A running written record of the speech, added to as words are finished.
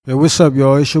Hey, what's up,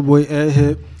 y'all? It's your boy Ed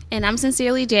Hip And I'm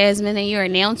Sincerely Jasmine, and you are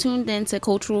now tuned into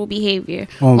Cultural Behavior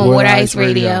on Wooderice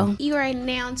Radio. You are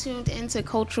now tuned into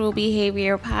Cultural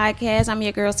Behavior Podcast. I'm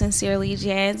your girl, Sincerely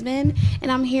Jasmine,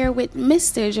 and I'm here with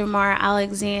Mr. Jamar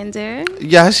Alexander.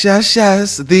 Yes, yes,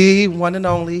 yes. The one and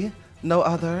only, no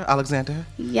other, Alexander.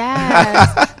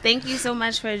 Yes. Thank you so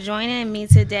much for joining me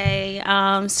today.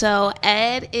 So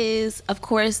Ed is, of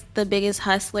course, the biggest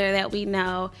hustler that we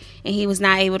know, and he was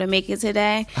not able to make it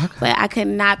today. Okay. But I could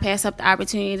not pass up the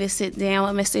opportunity to sit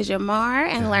down with Mr. Jamar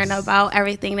and learn about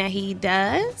everything that he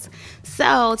does.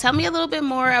 So tell me a little bit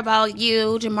more about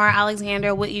you, Jamar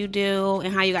Alexander, what you do,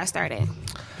 and how you got started.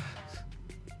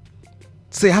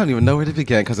 See, I don't even know where to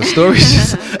begin because the story's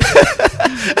just...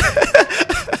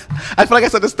 I feel like I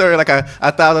said the story like a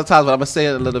thousand times, but I'm going to say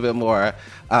it a little bit more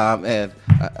in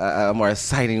a more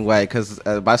exciting way because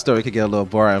my story could get a little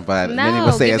boring, but many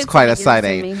would say it's quite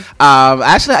exciting.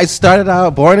 Actually, I started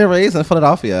out born and raised in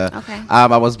Philadelphia. Okay.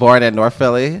 I was born in North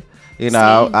Philly.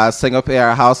 Single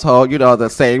parent household, the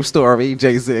same story,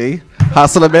 Jay-Z,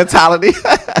 hustler mentality,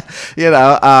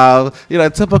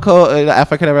 typical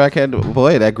African-American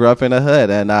boy that grew up in the hood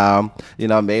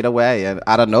and, made a way and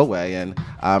out of no way and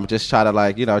just try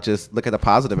to just look at the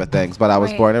positive of things. But I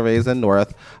was born and raised in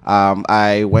North.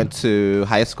 I went to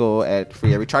high school at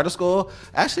Free Erie Charter School.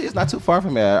 Actually, it's not too far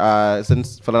from here. It's in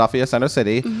Philadelphia Center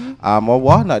City on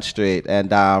Walnut Street.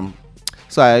 And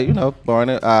so I,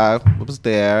 was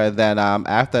there. And then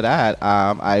after that,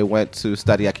 I went to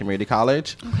study at community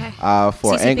college for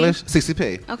CCP? English.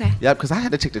 CCP. Okay. Yep, because I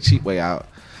had to take the cheap way out.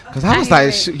 Because I was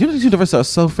like, universities are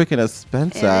so freaking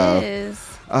expensive. It is.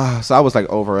 So I was like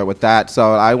over it with that.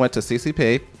 So I went to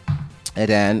CCP. And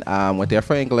then went there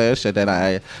for English. And then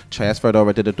I transferred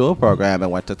over to the dual program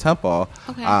and went to Temple.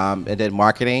 Okay. And did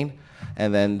marketing.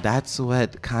 And then that's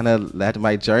what kind of led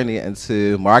my journey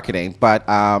into marketing. But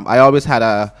I always had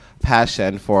a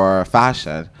passion for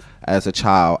fashion as a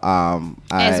child.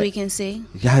 As we can see.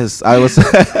 Yes, I was.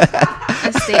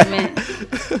 A statement.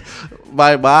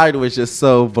 My mind was just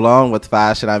so blown with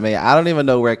fashion. I mean, I don't even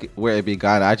know where it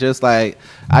began. I just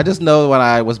know when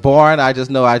I was born, I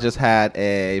just had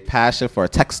a passion for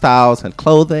textiles and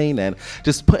clothing and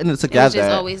just putting it together. It was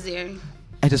just always there.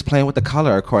 And just playing with the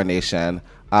color coordination.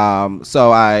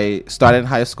 So I started in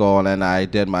high school and then I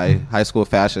did my high school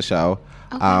fashion show.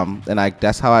 Okay. And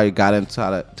that's how I got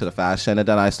into the fashion. And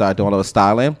then I started doing a little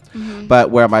styling. Mm-hmm. But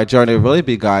where my journey really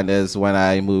began is when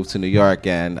I moved to New York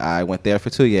and I went there for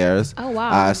 2 years. Oh,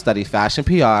 wow. I studied fashion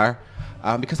PR.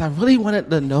 Because I really wanted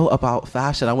to know about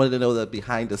fashion. I wanted to know the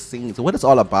behind the scenes, what it's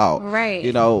all about. Right.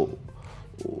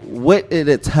 What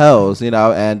it tells,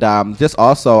 and just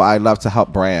also I love to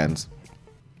help brands.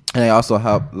 And I also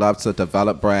love to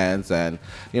develop brands and,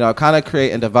 kind of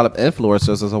create and develop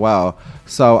influencers as well.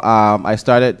 So I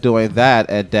started doing that.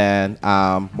 And then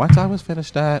once I was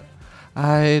finished that,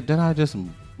 I just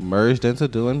merged into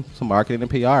doing some marketing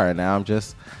and PR. And now I'm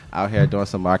just out here doing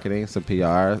some marketing, some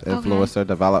PR, influencer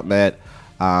development.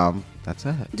 That's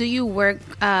it. Do you work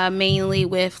mainly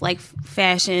with like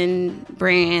fashion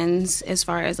brands as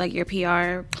far as like your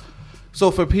PR? So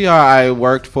for PR,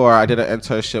 I did an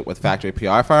internship with Factory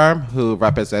PR firm who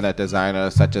represented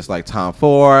designers such as like Tom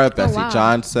Ford, Bessie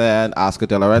Johnson, Oscar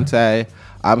De La Renta.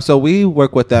 So we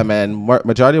work with them, and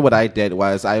majority of what I did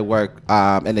was I work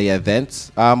in the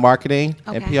events marketing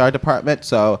and PR department.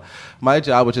 So my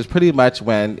job, which is pretty much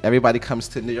when everybody comes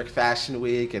to New York Fashion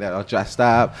Week and they're all dressed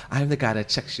up, I'm the guy that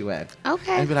checks you in.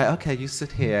 Okay. And be like, okay, you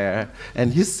sit here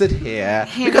and you sit here.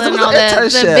 Handling all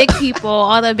the big people,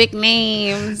 all the big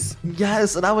names.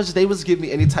 Yes, and they was giving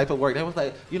me any type of work. They was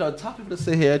like, tell people to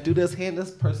sit here, do this, hand this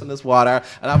person this water,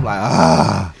 and I'm like,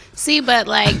 ah. See, but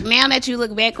like now that you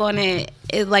look back on it,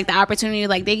 it's like the opportunity,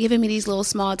 like they giving me these little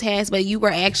small tasks, but you were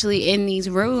actually in these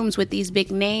rooms with these big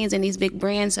names and these big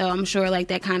brands. So I'm sure like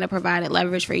that kind of provided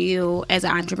leverage for you as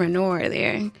an entrepreneur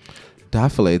there.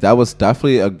 Definitely. That was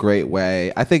definitely a great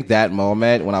way. I think that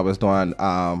moment when I was doing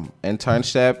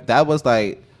internship, that was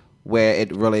like where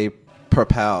it really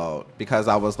propelled, because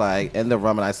I was like in the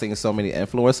room and I seen so many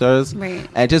influencers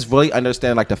and just really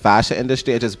understand like the fashion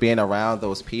industry and just being around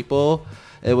those people.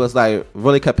 It was like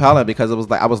really compelling because it was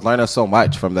like I was learning so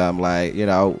much from them. Like,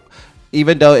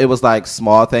 even though it was like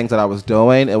small things that I was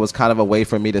doing, it was kind of a way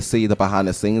for me to see the behind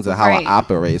the scenes and how I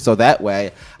operate. So that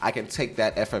way I can take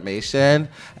that information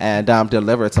and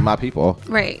deliver it to my people.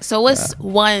 Right. So what's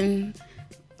one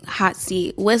hot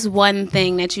seat? What's one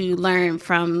thing that you learned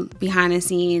from behind the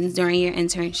scenes during your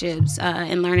internships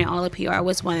and learning all the PR?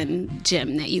 What's one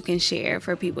gem that you can share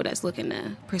for people that's looking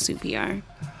to pursue PR?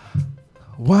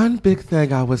 One big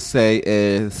thing I would say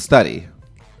is study.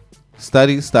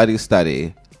 Study.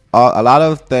 a lot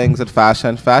of things in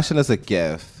fashion. Fashion is a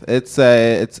gift. It's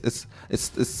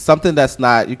something that's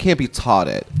not, you can't be taught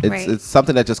it. It's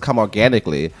something that just come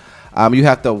organically. You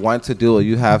have to want to do it.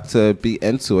 You have to be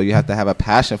into it. You have to have a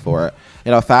passion for it.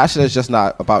 Fashion is just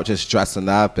not about just dressing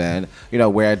up and,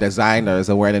 wearing designers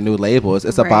and wearing the new labels.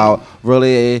 It's about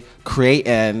really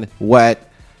creating what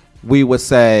we would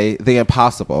say the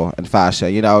impossible in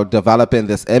fashion, developing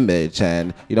this image.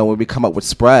 And, when we come up with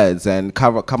spreads and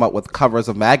come up with covers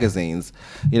of magazines,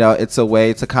 it's a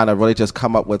way to kind of really just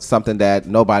come up with something that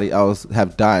nobody else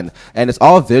have done. And it's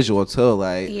all visual too.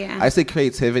 I say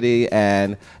creativity,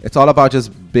 and it's all about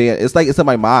just being, it's in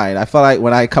my mind. I feel like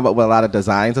when I come up with a lot of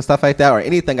designs and stuff like that, or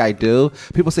anything I do,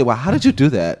 people say, well, how did you do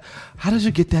that? How did you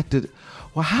get that?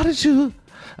 How did you?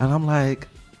 And I'm like,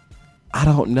 I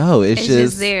don't know. It's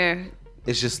just there.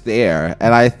 It's just there.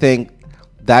 And I think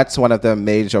that's one of the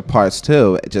major parts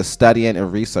too, just studying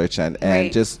and researching and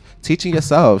just teaching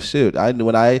yourself. Shoot, I knew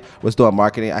when I was doing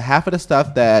marketing, half of the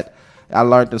stuff that I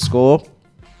learned in school,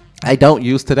 I don't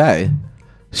use today.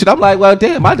 Shoot, I'm like, well,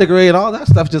 damn, my degree and all that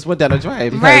stuff just went down the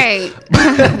drain. Right.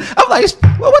 I'm like,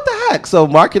 well, what the heck? So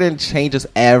marketing changes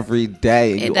every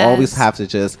day. You always have to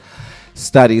just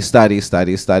study.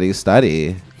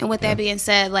 And with that being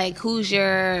said, who's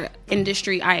your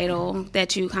industry idol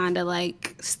that you kind of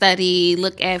study,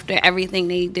 look after everything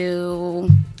they do?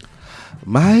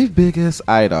 My biggest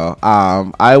idol,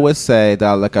 I would say that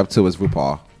I look up to is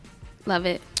RuPaul. Love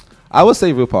it. I would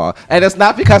say RuPaul, and it's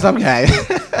not because I'm gay,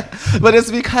 but it's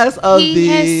because of he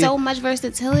has so much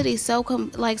versatility, so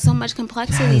much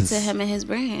complexity to him and his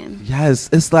brand. Yes,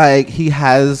 it's like he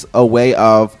has a way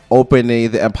of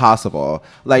opening the impossible.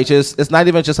 It's not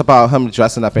even just about him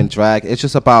dressing up in drag. It's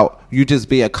just about you just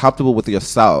being comfortable with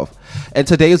yourself. In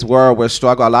today's world,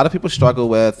 a lot of people struggle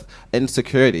with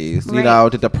insecurities.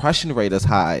 The depression rate is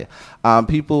high.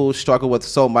 People struggle with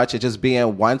so much of just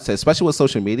being wanted, especially with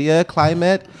social media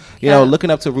climate. Looking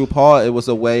up to RuPaul, it was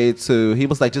a way to, he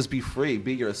was like, just be free,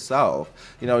 be yourself.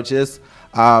 It's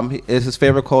his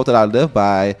favorite quote that I live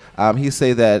by. He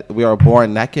say that we are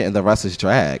born naked and the rest is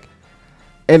drag.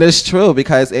 And it's true,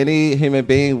 because any human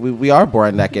being, we are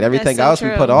born naked. Everything else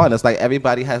we put on, it's like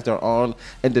everybody has their own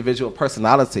individual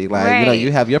personality.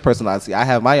 You have your personality, I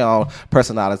have my own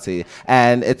personality.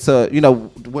 And it's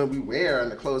when we wear,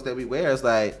 and the clothes that we wear, it's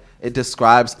like, it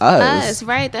describes us.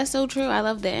 Right. That's so true. I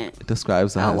love that. It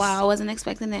describes us. Oh, wow. I wasn't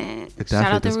expecting that.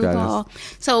 Shout out to RuPaul.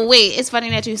 So, wait, it's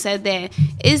funny that you said that.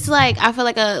 It's I feel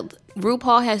like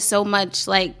RuPaul has so much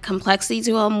complexity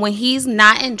to him. When he's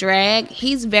not in drag,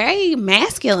 he's very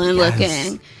masculine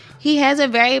looking. He has a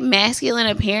very masculine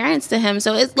appearance to him.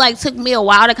 So it's took me a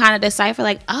while to kind of decipher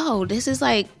this is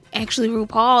actually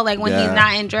RuPaul, when he's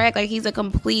not in drag, he's a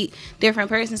complete different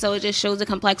person. So it just shows the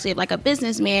complexity of a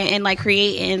businessman and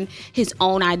creating his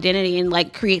own identity and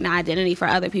creating an identity for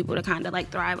other people to kind of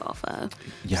thrive off of.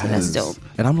 Yes. So that's dope.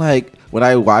 And I'm when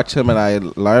I watch him and I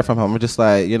learn from him, I'm just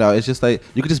it's just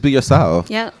you can just be yourself.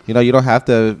 Yeah. You don't have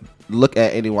to look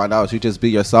at anyone else. You just be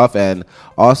yourself. And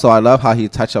also I love how he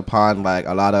touched upon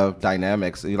a lot of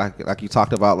dynamics, like you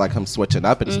talked about him switching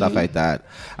up and stuff like that.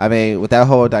 I mean, with that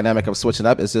whole dynamic of switching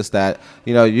up, it's just that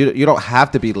you don't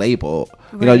have to be labeled.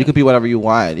 You can be whatever you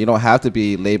want. You don't have to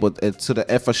be labeled to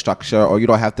the infrastructure, or you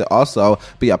don't have to also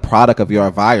be a product of your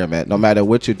environment, no matter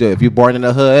what you do. If you're born in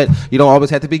the hood, you don't always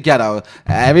have to be ghetto.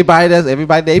 Everybody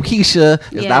named Keisha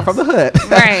is not from the hood.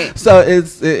 Right. So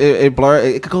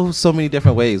it could go so many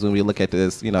different ways when we look at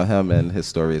this, him and his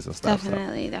stories and stuff.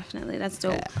 Definitely. That's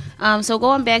dope. Yeah. So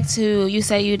going back to, you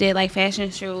said you did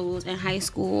fashion shows in high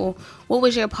school. What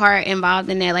was your part involved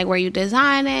in that? Were you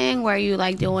designing? Were you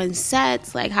doing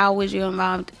sets? How was you involved?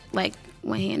 Went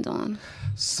hands on?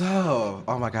 So,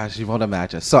 oh my gosh, you won't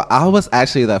imagine. So I was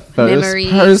actually the first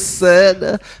person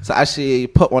to actually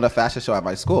put on a fashion show at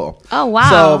my school. Oh, wow.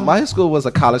 So my school was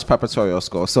a college preparatory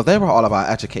school. So they were all about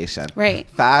education. Right.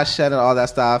 Fashion and all that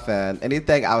stuff, and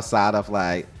anything outside of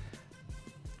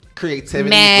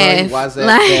creativity really wasn't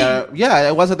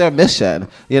it wasn't their mission.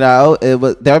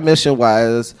 Their mission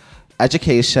was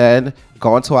education,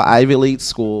 going to our Ivy League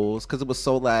schools, because it was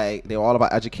so they were all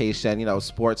about education,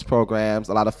 sports programs.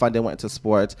 A lot of funding went into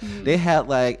sports. Mm-hmm. They had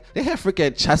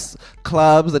freaking chess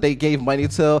clubs that they gave money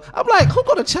to. I'm like, who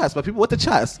go to chess? But people went to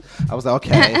chess. I was like,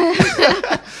 okay.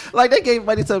 They gave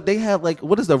money to, they had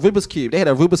what is the Rubik's Cube? They had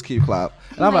a Rubik's Cube club.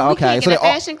 And I'm like, okay. So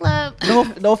fashion club?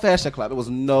 No fashion club. It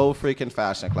was no freaking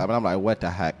fashion club. And I'm like, what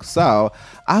the heck? So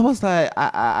I was like,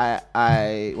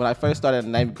 I when I first started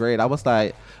in 9th grade, I was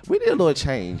like, we need a little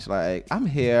change. I'm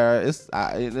here. It's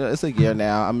a year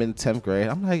now. I'm in 10th grade.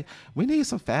 I'm like, we need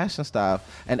some fashion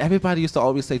stuff. And everybody used to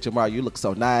always say, Jamar, you look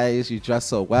so nice. You dress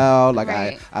so well. Like,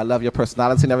 right. I love your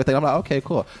personality and everything. I'm like, okay,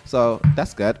 cool. So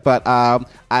that's good. But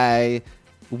I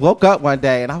woke up one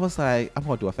day and I was like, I'm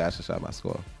going to do a fashion show at my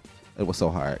school. It was so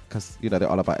hard because, they're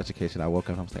all about education. I woke up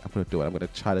and I was like, I'm going to do it. I'm going to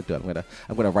try to do it.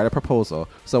 I'm going to write a proposal.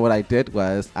 So what I did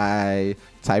was I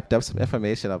typed up some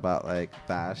information about like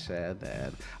fashion,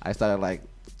 and I started like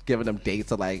giving them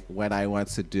dates of like when I want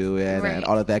to do it and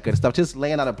all of that good stuff, just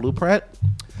laying out a blueprint.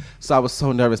 So I was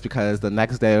so nervous because the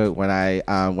next day when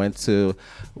I went to,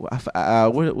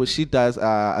 she does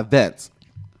events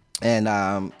and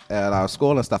at our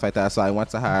school and stuff like that. So I went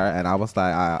to her and I was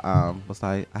like,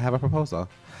 I have a proposal.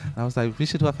 And I was like, we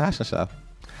should do a fashion show.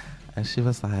 And she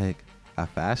was like, a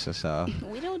fashion show?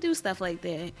 We don't do stuff like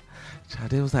that.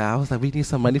 I was like, we need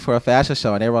some money for a fashion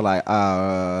show. And they were like,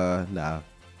 no.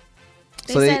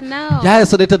 They said no. Yeah,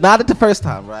 so they denied it the first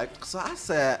time, right? So I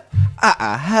said,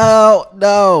 hell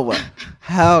no.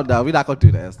 Hell no, we're not going to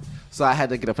do this. So I had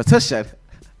to get a petition.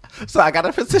 So I got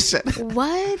a petition.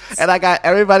 What? And I got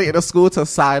everybody in the school to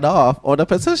sign off on the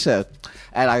petition.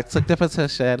 And I took the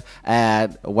petition,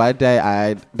 and one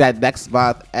day, that next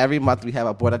month, every month we have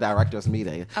a board of directors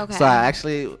meeting. Okay.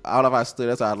 So all of our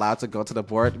students are allowed to go to the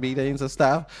board meetings and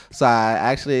stuff. So I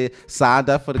actually signed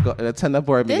up for to attend the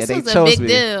board meeting. This was a big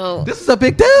deal. This is a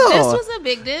big deal. This was a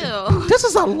big deal. This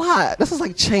is a lot. This is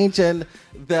like changing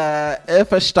the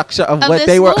infrastructure of what the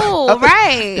they school, were.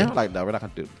 Right. They were like, no, we're not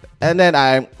going to do that. And then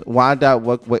I wound up,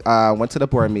 went to the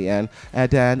board meeting,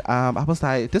 and then I was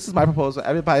like, this is my proposal.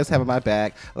 Everybody's having my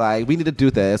back. Like, we need to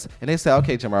do this. And they said,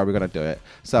 okay, Jamar, we're going to do it.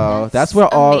 So that's where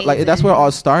it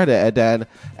all started. And then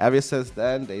ever since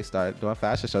then, they started doing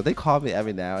fashion shows. They call me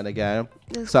every now and again.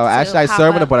 So actually, I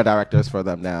serve on the board of directors for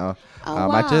them now. Oh,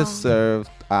 wow. I just served.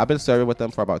 I've been serving with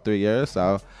them for about 3 years.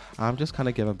 So I'm just kind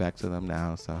of giving back to them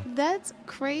now. So that's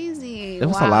crazy. It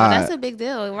was a lot. That's a big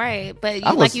deal, right? But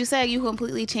like you said, you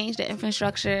completely changed the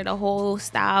infrastructure, the whole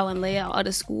style and layout of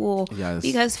the school. Yes.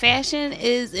 Because fashion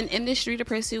is an industry to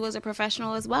pursue as a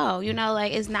professional as well.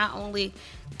 Like it's not only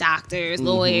doctors,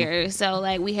 lawyers. So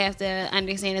like we have to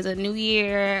understand it's a new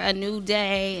year, a new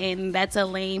day, and that's a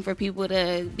lane for people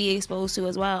to be exposed to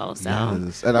as well. So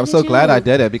yes. And I'm so glad I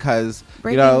did it because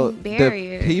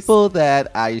barriers. The people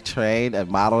that I trained and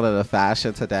modeled in the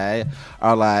fashion today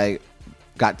are like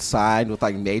got signed with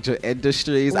like major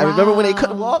industries. Wow. I remember when they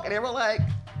couldn't walk and they were like,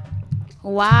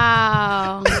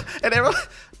 wow.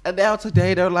 And now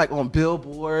today they're like on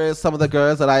billboards. Some of the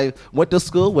girls that I went to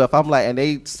school with, I'm like, and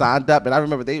they signed up. And I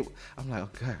remember I'm like,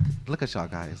 okay, look at y'all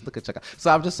guys.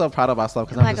 So I'm just so proud of myself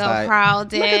because I'm just like, proud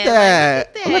dad. Look at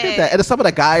that. Look at that. And some of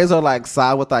the guys are like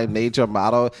signed with like major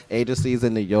model agencies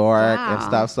in New York and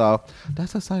stuff. So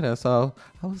that's exciting. So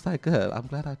I was like, good. I'm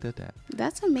glad I did that.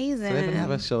 That's amazing. So they've been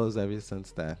having shows ever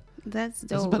since then. That's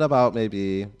dope. It's been about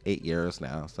maybe 8 years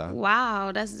now. So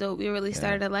wow, that's dope. You really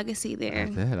started a legacy there. I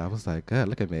did. I was like, good.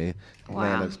 Look at me.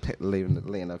 Wow.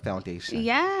 Laying a foundation.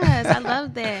 Yes, I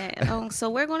love that.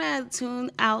 So we're going to tune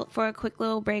out for a quick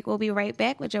little break. We'll be right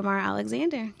back with Jamar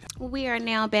Alexander. We are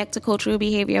now back to Cultural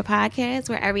Behavior Podcast,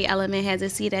 where every element has a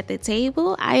seat at the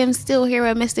table. I am still here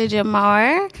with Mr.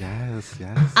 Jamar.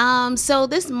 Yes. So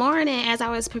this morning, as I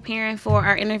was preparing for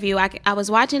our interview, I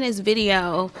was watching this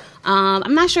video.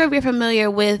 I'm not sure if you're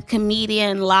familiar with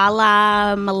comedian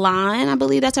Lala Milan. I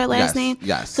believe that's her last name.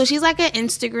 Yes. So she's like an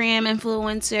Instagram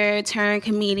influencer turned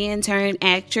comedian turned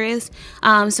actress.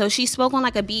 So she spoke on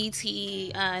like a BET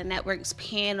Network's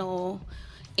panel,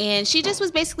 and she just was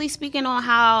basically speaking on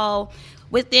how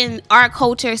within our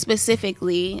culture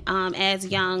specifically, as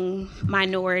young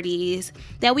minorities,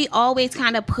 that we always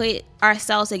kind of put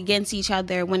ourselves against each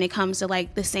other when it comes to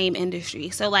like the same industry.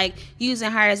 So like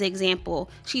using her as an example,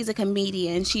 she's a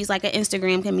comedian. She's like an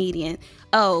Instagram comedian.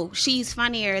 Oh, she's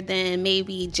funnier than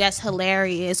maybe Just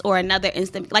Hilarious or another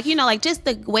instant, like, like just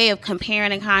the way of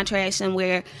comparing and contrasting,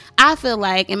 where I feel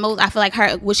like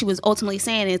her, what she was ultimately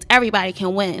saying is everybody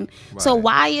can win. Right. So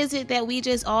why is it that we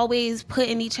just always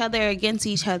putting each other against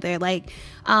each other? Like,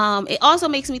 it also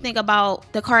makes me think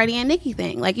about the Cardi and Nicki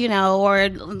thing, like, or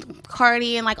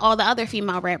Cardi and like all the other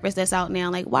female rappers that's out now.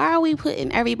 Like, why are we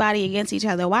putting everybody against each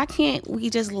other? Why can't we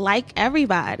just like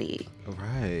everybody?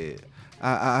 Right.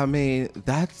 I mean,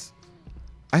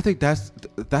 I think that's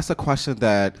a question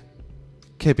that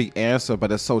can be answered,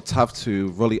 but it's so tough to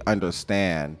really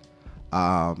understand,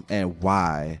 and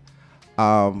why.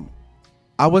 I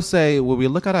would say when we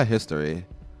look at our history,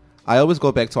 I always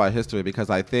go back to our history because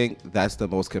I think that's the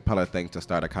most compelling thing to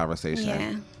start a conversation.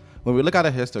 Yeah. when we look at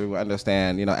our history, we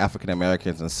understand, African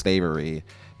Americans and slavery.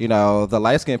 The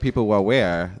light-skinned people were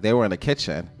where? They were in the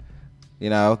kitchen.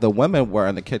 The women were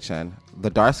in the kitchen. The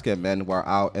dark-skinned men were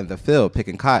out in the field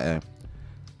picking cotton.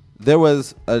 There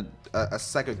was a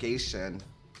segregation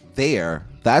there.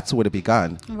 That's where it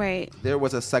begun. Right. There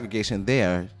was a segregation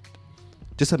there.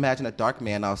 Just imagine a dark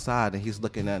man outside and he's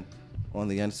looking in on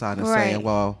the inside and saying,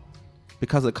 well,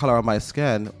 because of the color of my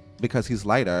skin, because he's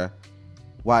lighter,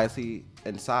 why is he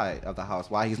inside of the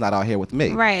house? Why he's not out here with me?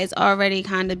 Right. It's already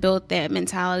kind of built that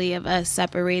mentality of us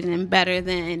separating and better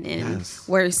than and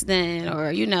worse than,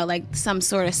 or, like some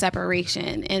sort of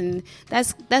separation. And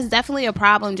that's definitely a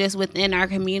problem just within our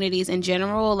communities in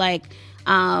general. Like,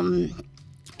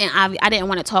 and I didn't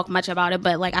want to talk much about it,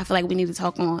 but like I feel like we need to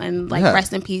talk on and like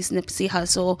rest in peace Nipsey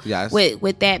Hussle. Yes.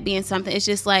 With that being something, it's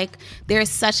just like there's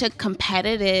such a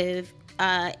competitive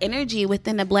energy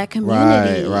within the Black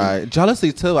community. Right.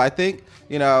 Jealousy too. I think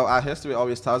our history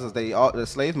always tells us the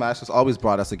slave masters always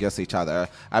brought us against each other.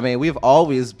 I mean, we've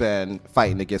always been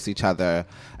fighting against each other,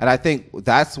 and I think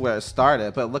that's where it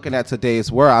started. But looking at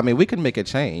today's world, I mean, we can make a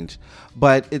change,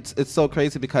 but it's so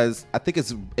crazy because I think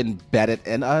it's embedded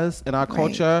in us, in our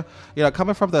culture.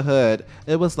 Coming from the hood,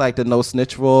 it was like the no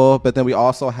snitch rule, but then we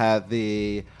also had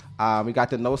we got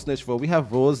the no snitch rule. We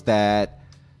have rules that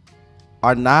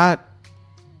are not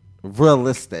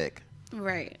realistic.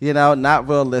 Right. Not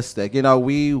realistic.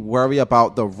 We worry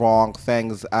about the wrong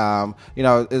things.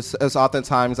 It's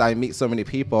oftentimes I meet so many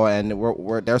people and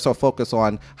they're so focused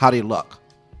on how they look.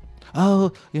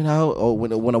 When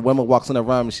a woman walks in the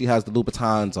room, she has the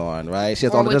Louboutins on, right? She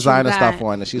has all the designer stuff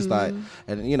on, and she's like,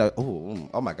 and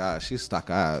oh my gosh, she's stuck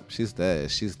up. She's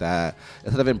this, she's that.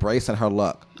 Instead of embracing her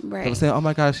look, right? Saying, oh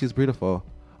my gosh, she's beautiful.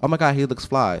 Oh my God, he looks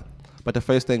fly. But the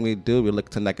first thing we do, we look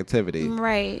to negativity.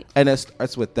 Right. And it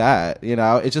starts with that,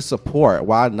 it's just support.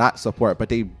 Why not support?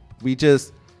 But we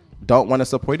just don't want to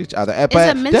support each other.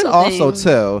 But then also,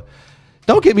 too,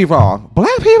 don't get me wrong,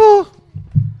 Black people,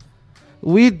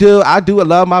 I do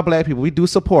love my Black people. We do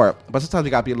support. But sometimes we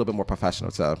got to be a little bit more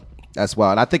professional, too, as well.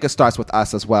 And I think it starts with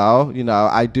us as well.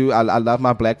 I love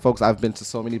my Black folks. I've been to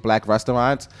so many Black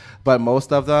restaurants. But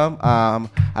most of them,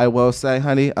 I will say,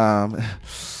 honey,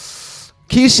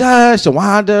 Keisha,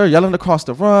 Shawanda yelling across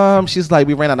the room. She's like,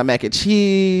 we ran out of mac and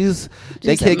cheese.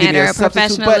 They can't give me a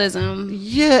substitute. Professionalism. But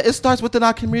yeah, it starts within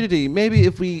our community. Maybe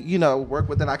if we, work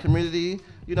within our community,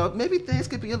 maybe things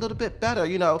could be a little bit better.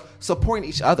 Supporting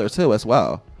each other too as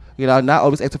well. Not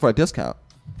always asking for a discount.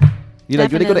 You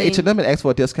didn't go to H&M and ask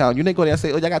for a discount. You didn't go there and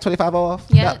say, oh, y'all got 25 off?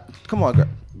 Yeah. Come on, girl.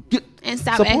 And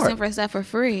stop asking for stuff for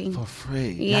free. For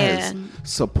free. Yeah. Yes.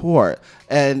 Support.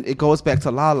 And it goes back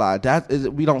to Lala.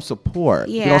 We don't support.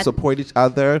 Yeah. We don't support each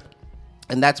other.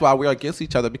 And that's why we're against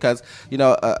each other because,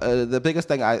 the biggest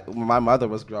thing when my mother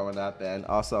was growing up and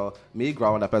also me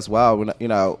growing up as well, when,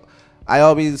 I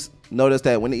always noticed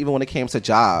that even when it came to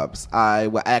jobs, I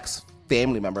would ask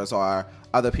family members or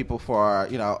other people for,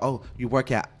 oh, you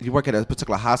work at a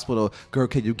particular hospital, girl,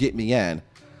 can you get me in?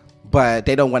 But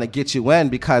they don't want to get you in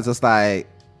because it's like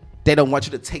they don't want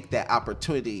you to take that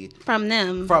opportunity from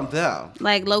them.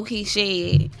 Like low-key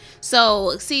shade.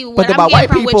 So, see, what I'm getting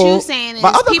from what you're saying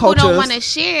is people don't want to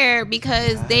share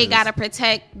because they got to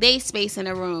protect their space in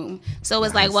a room. So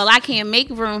it's like, well, I can't make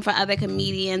room for other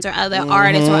comedians or other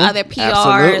artists or other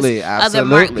PRs,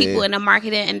 other people in the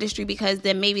marketing industry because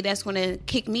then maybe that's going to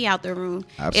kick me out the room.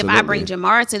 If I bring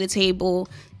Jamar to the table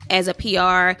as a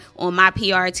PR on my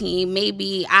PR team,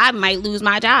 maybe I might lose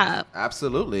my job.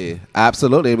 Absolutely.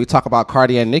 We talk about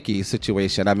Cardi and Nicki's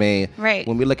situation. I mean, right.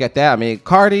 When we look at that, I mean,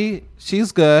 Cardi,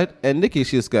 she's good, and Nicki,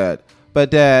 she's good.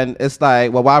 But then it's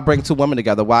like, well, why bring two women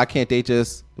together? Why can't they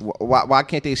why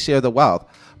can't they share the wealth?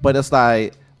 But it's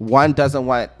like one doesn't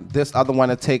want this other one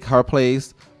to take her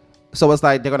place. So it's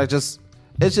like they're gonna just.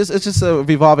 It's just a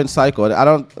revolving cycle. I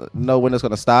don't know when it's going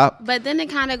to stop. But then it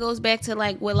kind of goes back to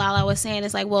like what Lala was saying.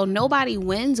 It's like, well, nobody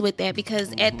wins with that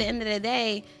because at the end of the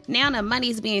day, now the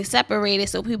money's being separated,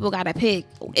 so people got to pick.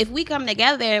 If we come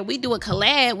together, we do a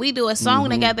collab, we do a song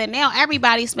together, now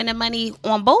everybody's spending money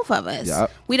on both of us.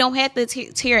 Yep. We don't have to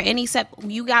tear any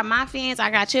you got my fans, I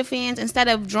got your fans, instead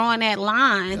of drawing that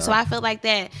line. Yep. So I feel like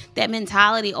that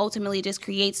mentality ultimately just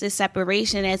creates this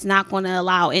separation that's not going to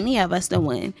allow any of us to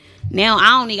win. Now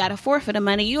I only got a fourth of the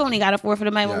money. You only got a fourth of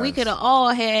the money. Yes. When we could have all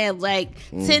had like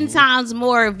 10 times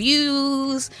more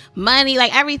views, money,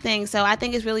 like everything. So I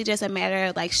think it's really just a matter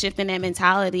of like shifting that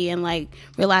mentality and like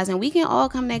realizing we can all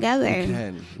come together.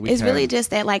 We it's can. Really just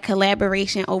that like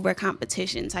collaboration over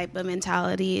competition type of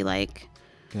mentality. Like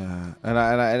Yeah,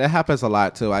 and it happens a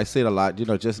lot too. I see it a lot.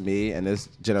 Just me and this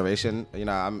generation.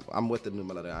 I'm with the new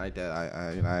millennial.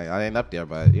 I ain't up there,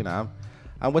 but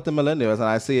I'm with the millennials, and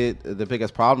I see it. The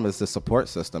biggest problem is the support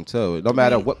system too. No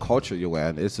matter what culture you're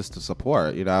in, it's just the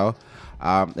support.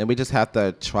 And we just have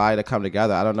to try to come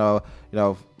together. I don't know.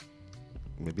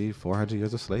 Maybe 400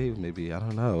 years of slave. Maybe I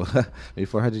don't know. Maybe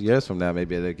 400 years from now,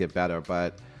 maybe it'll get better.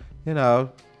 But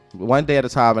one day at a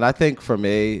time. And I think for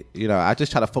me, I just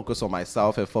try to focus on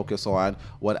myself and focus on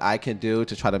what I can do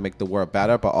to try to make the world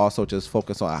better, but also just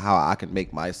focus on how I can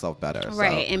make myself better.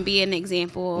 Right. And be an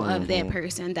example of that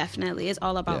person. Definitely. It's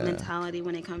all about mentality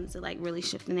when it comes to like really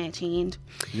shifting that change.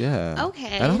 Yeah. Okay.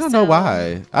 And I don't know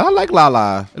why. I don't like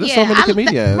Lala. There's so many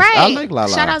comedians. Right. I like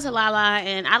Lala. Shout out to Lala.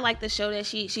 And I like the show that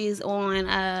she's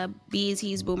on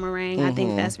BET's Boomerang. I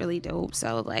think that's really dope.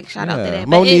 So like shout out to that.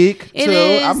 Monique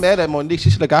too. I'm mad at Monique. She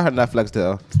should have got her Netflix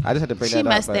deal. I just had to bring that up. She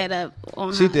messed that up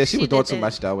on She did. She was doing too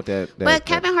much though with that. But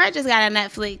Kevin Hart just got a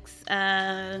Netflix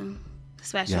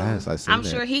special. Yes, I see I'm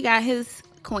sure he got his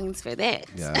coins for that.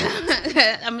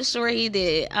 Yeah. I'm sure he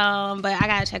did. But I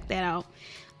gotta check that out.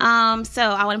 So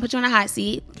I want to put you on a hot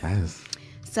seat. Yes.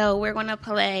 So we're gonna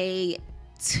play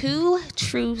 2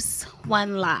 truths,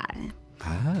 1 lie.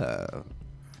 Oh.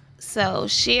 So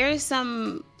share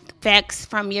some facts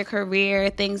from your career,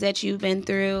 things that you've been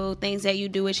through, things that you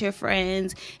do with your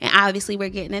friends, and obviously we're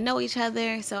getting to know each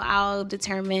other, so I'll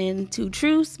determine 2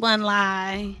 truths, 1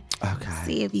 lie. Okay.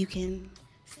 See if you can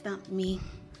stump me.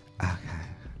 Okay.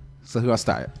 So who wants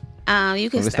to start?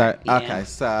 You can start. Yeah. Okay,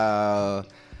 so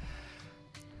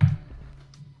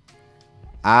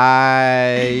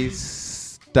I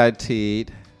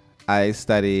studied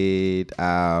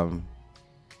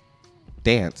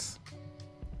dance.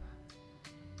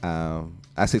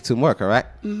 I see 2 more,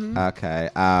 correct? Mm-hmm. Okay.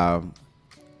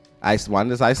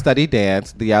 One is I study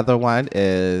dance. The other one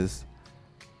is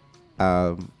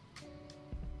I'm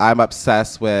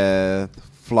obsessed with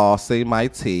flossing my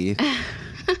teeth.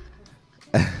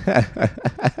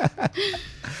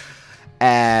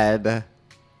 And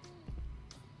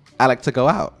I like to go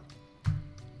out.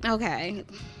 Okay.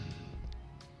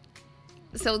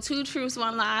 So 2 truths,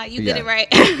 1 lie. You Yeah. did it right.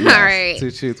 Yes. All right. 2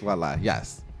 truths, 1 lie.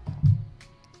 Yes.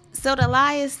 So the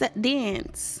lie is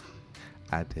dance.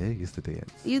 I did used to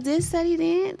dance. You did study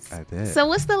dance? I did. So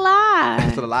what's the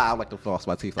lie? So the lie, I like to floss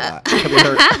my teeth a lot.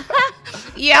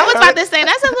 Yeah, I was about to say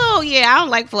that's a little. Yeah, I don't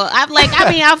like floss.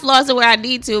 I floss it where I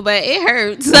need to, but it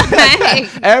hurts.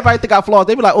 Everybody think I floss.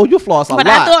 They be like, "Oh, you floss a lot."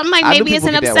 But I thought maybe it's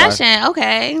an obsession.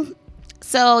 Okay.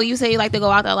 So you say you like to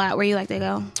go out a lot. Where you like to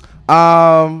go?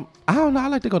 I don't know. I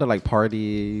like to go to like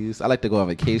parties. I like to go on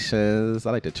vacations.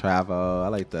 I like to travel. I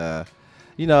like to,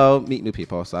 meet new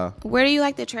people. So where do you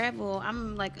like to travel?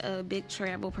 I'm like a big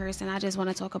travel person. I just want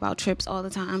to talk about trips all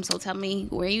the time. So tell me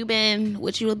where you been,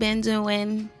 what you have been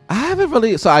doing. I haven't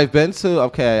really. So I've been to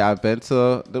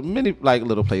the many like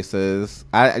little places.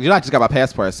 I just got my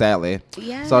passport, sadly.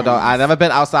 Yeah. So no, I never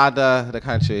been outside the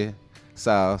country.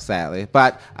 So sadly,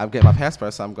 but I'm getting my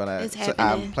passport, so I'm gonna.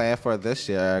 I'm planning for this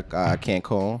year,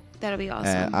 Cancun. That'll be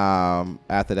awesome. And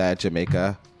after that,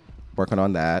 Jamaica, working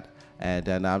on that. And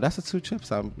then that's the 2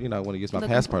 trips I'm, want to use my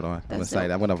passport on. I'm excited.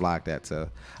 I'm going to vlog that too.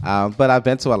 But I've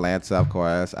been to Atlanta, of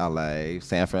course, LA,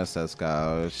 San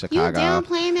Francisco, Chicago. You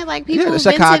downplaying it like people who've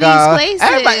been to these places.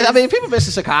 Everybody, people been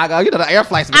to Chicago. The air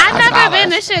flights. I've never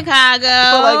been to Chicago.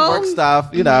 For like work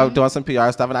stuff, doing some PR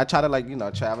stuff, and I try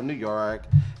to travel New York,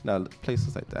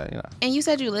 places like that. And you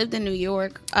said you lived in New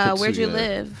York. Where'd you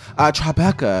live?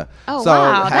 Tribeca. Oh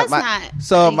wow, that's not.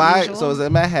 So it was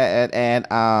in Manhattan,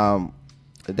 and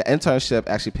the internship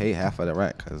actually paid half of the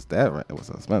rent because that rent was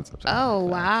expensive. Oh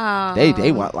wow!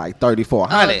 They want like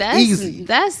 $3,400 easy.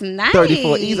 That's nice.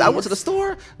 34 easy. I went to the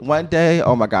store one day.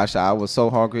 Oh my gosh, I was so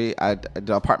hungry.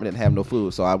 The apartment didn't have no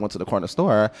food, so I went to the corner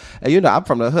store. And I'm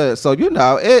from the hood, so little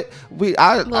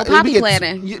poppy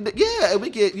planning. We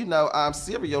get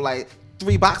cereal like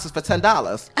 3 boxes for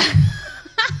 $10.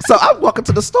 So I'm walking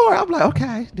to the store. I'm like,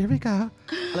 okay, there we go.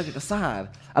 I look at the sign.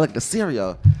 I look at the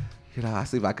cereal. I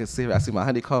see my good cereal. I see my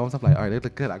honeycombs. I'm like, all right, they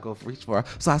look good. I go reach for it.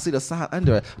 So I see the sign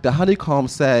under it. The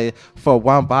honeycombs say for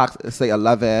 1 box, it say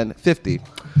 $11.50.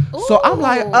 So I'm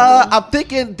like, I'm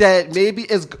thinking that maybe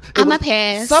I'm a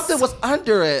pass. Something was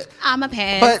under it. I'm a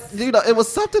pass. But it was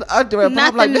something under it. Nothing but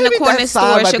I'm like, maybe in the corner that sign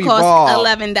store might should be cost wrong.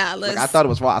 $11. Like, I thought it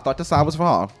was wrong. I thought the sign was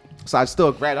wrong. So I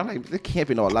still grabbed it. I'm like, it can't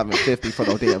be no $11.50 for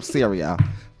no damn cereal.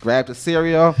 Grabbed the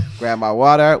cereal, grabbed my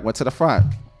water, went to the front.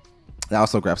 I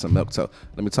also grabbed some milk, so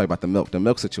let me tell you about the milk. The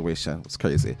milk situation was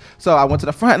crazy. So I went to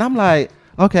the front, and I'm like,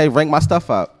 okay, ring my stuff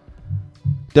up.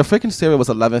 The freaking cereal was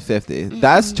 $11.50.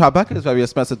 That's Tribeca is very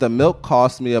expensive. The milk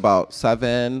cost me about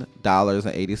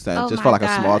 $7.80 just for like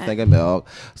a small thing of milk.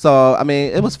 So I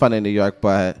mean, it was fun in New York,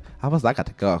 but I got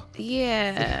to go.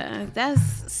 Yeah,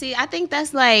 I think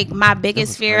that's like my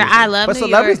biggest fear. I love New York. But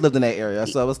celebrities lived in that area,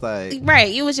 so it was like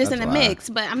right. You was just in the mix,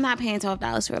 but I'm not paying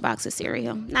 $12 for a box of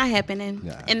cereal. Not happening.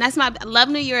 Yeah. And I love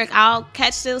New York. I'll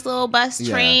catch this little bus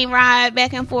train ride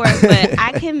back and forth, but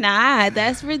I cannot.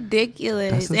 That's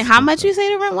ridiculous. And how much you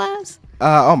say the rent was?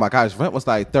 Oh my gosh, rent was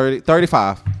like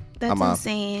 $35. That's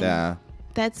insane. Yeah,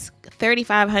 that's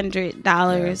 $3,500.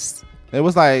 Yeah. It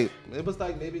was like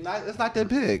maybe not. It's not that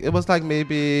big. It was like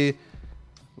maybe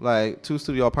like 2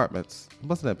 studio apartments. It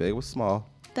wasn't that big. It was small.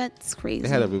 That's crazy. They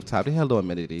had a rooftop. They had little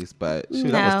amenities, but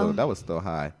shoot, that was still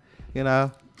high. You know.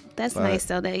 That's nice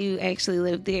though that you actually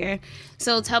lived there.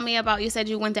 So tell me about. You said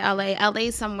you went to LA. LA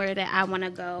is somewhere that I want to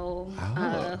go.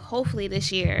 Hopefully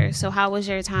this year. So how was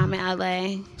your time in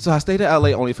LA? So I stayed in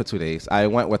LA only for 2 days. I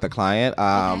went with a client.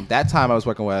 That time I was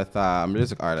working with a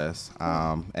music artist,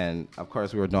 and of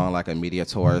course we were doing like a media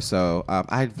tour. So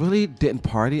I really didn't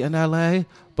party in LA.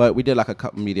 But we did like a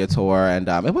couple media tour, and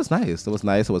it was nice. It was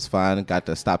nice. It was fun. Got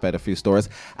to stop at a few stores.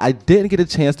 I didn't get a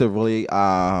chance to really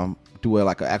do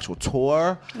like an actual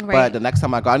tour. Right. But the next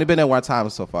time I go, I've only been there one time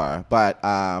so far. But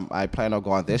I plan on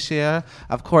going this year,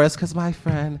 of course, because my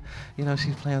friend,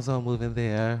 she plans on moving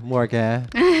there. Morgan,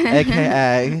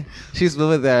 aka, she's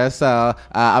moving there. So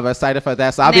I'm excited for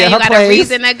that. So I'll be at her place. You got a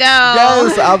reason to go.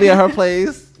 Yes, I'll be at her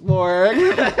place. Morg.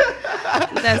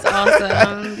 That's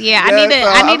awesome. Yeah,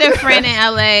 I need a friend in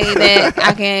LA that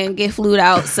I can get flued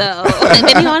out. So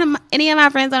if any of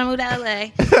my friends want to move to LA.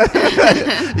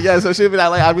 Yeah, so she'll be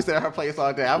like, I'll be staying at her place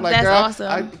all day. I'm like, that's girl,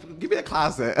 awesome. Give me a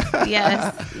closet.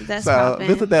 Yes, that's so poppin'.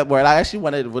 Visit that more. I actually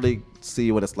wanted to really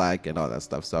see what it's like and all that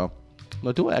stuff. So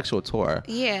do an actual tour.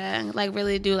 Yeah, like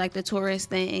really do like the tourist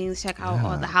things, check out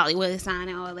all the Hollywood sign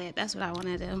and all that. That's what I want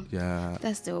to do. Yeah.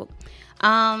 That's dope.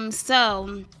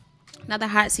 So another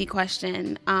hot seat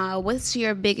question. What's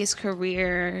your biggest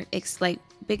career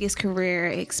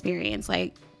experience?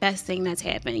 Like best thing that's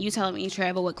happened? You telling me you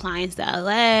travel with clients to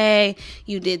LA,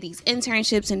 you did these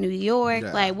internships in New York.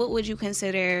 Yeah. Like what would you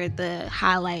consider the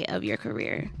highlight of your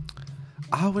career?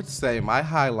 I would say my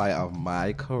highlight of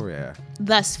my career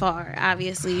thus far,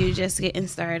 obviously you're just getting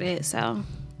started, so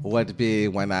would be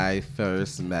when I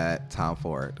first met Tom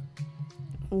Ford.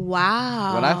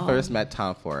 Wow. When I first met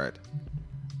Tom Ford,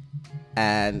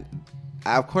 and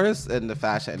of course in the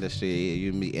fashion industry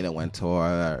you meet Anna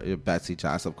Wintour, Betsy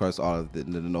Johnson, of course all of the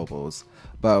nobles.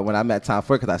 But when I met Tom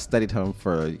Ford, because I studied him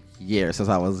for years since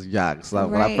I was young, so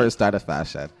when I first started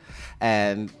fashion,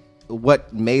 and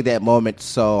what made that moment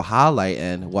so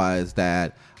highlighting was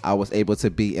that I was able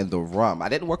to be in the room. I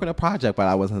didn't work on a project, but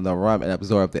I was in the room and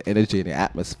absorbed the energy and the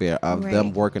atmosphere of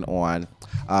them working on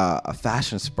a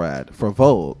fashion spread for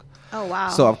Vogue. Oh, wow.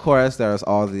 So, of course, there's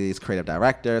all these creative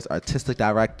directors, artistic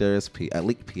directors,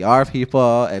 elite PR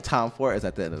people, and Tom Ford is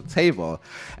at the end of the table.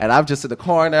 And I'm just in the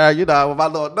corner, with my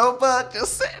little notebook,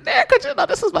 just sitting there, because,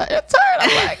 this is my intern.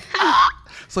 I'm like,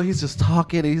 So he's just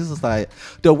talking, and he's just like,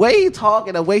 the way he talk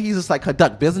and the way he's just like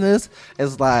conduct business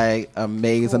is like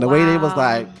amazing. Wow. The way they was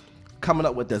like coming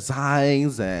up with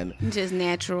designs and just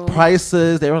natural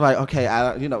prices. They were like,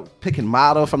 okay, picking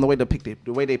models from the way they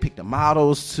pick the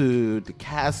models to the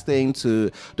casting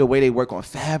to the way they work on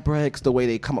fabrics, the way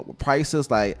they come up with prices,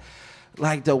 like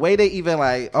the way they even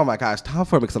oh my gosh, Tom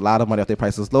Ford makes a lot of money off their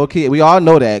prices. Low key, we all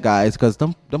know that, guys, because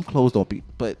them clothes don't be.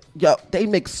 But they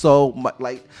make so much.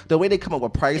 Like the way they come up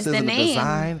with prices and the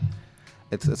design,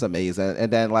 it's amazing.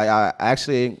 And then I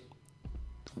actually,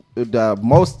 the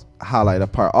most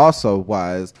highlighted part also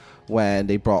was when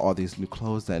they brought all these new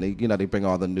clothes in. They bring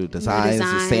all the new designs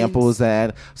and samples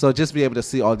in. So just be able to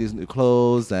see all these new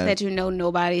clothes and that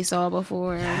nobody saw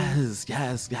before. Yes.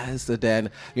 And then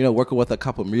working with a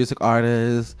couple music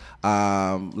artists,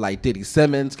 like Diddy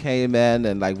Simmons came in,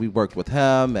 and we worked with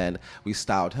him and we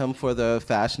styled him for the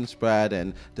fashion spread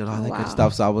and did all that good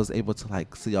stuff. So I was able to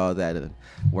see all that and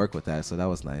work with that. So that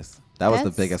was nice. That's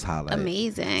the biggest highlight.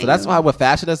 Amazing. So that's why when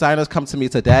fashion designers come to me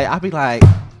today, I'll be like,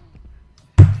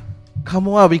 come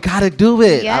on, we gotta do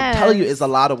it. Yes. I'm telling you, it's a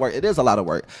lot of work. It is a lot of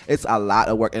work. It's a lot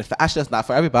of work. And fashion is not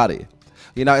for everybody.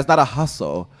 It's not a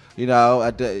hustle.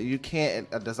 You can't.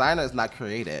 A designer is not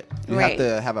created. You have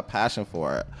to have a passion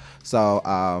for it. So,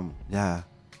 yeah.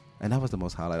 And that was the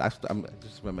most highlight. I'm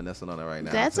just reminiscing on it right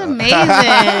now. That's amazing.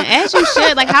 As you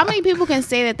should. How many people can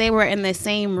say that they were in the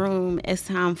same room as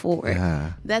Tom Ford?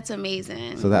 Yeah. That's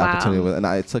amazing. So that opportunity was, and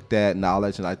I took that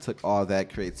knowledge and I took all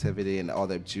that creativity and all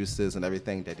the juices and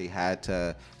everything that they had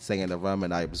to sing in the room,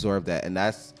 and I absorbed that. And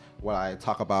that's what I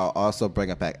talk about also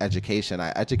bringing back education. I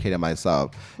educated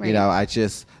myself. Right. You know, I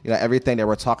just, you know, everything that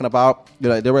we're talking about, you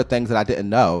know, there were things that I didn't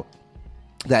know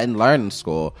that I didn't learn in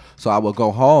school. So I would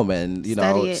go home and, you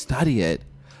know, study it.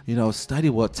 You know, study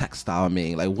what textile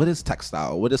mean. Like, what is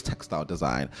textile? What is textile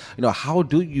design? You know, how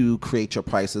do you create your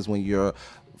prices when you're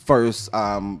first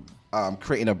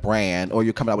creating a brand, or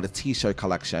you're coming out with a t-shirt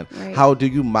collection? Right. How do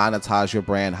you monetize your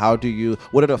brand?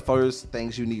 What are the first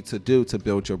things you need to do to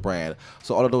build your brand?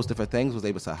 So all of those different things was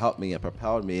able to help me and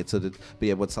propelled me to be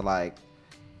able to like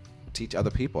teach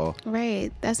other people.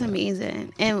 Right. That's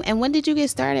amazing. And when did you get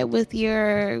started with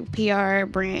your PR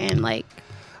brand? Like,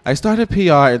 I started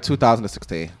PR in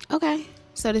 2016. Okay.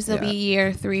 So this will be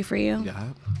year 3 for you? Yeah.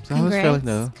 So I was fairly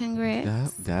new.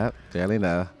 Congrats. Yeah. Fairly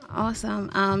new.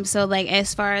 Awesome. So like,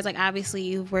 as far as like, obviously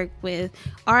you've worked with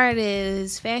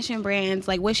artists, fashion brands,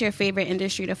 like what's your favorite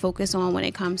industry to focus on when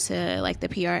it comes to like the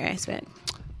PR aspect?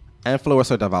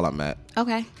 Influencer development.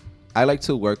 Okay. I like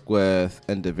to work with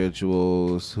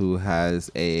individuals who has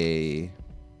a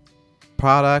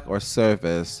product or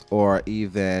service, or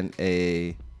even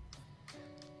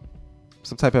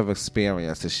some type of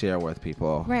experience to share with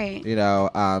people. Right. You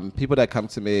know, people that come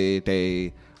to me,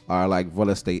 they are like real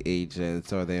estate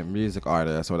agents, or they're music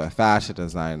artists, or they're fashion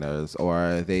designers,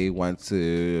 or they want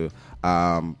to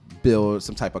build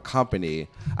some type of company.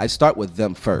 I start with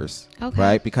them first,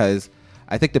 right? Because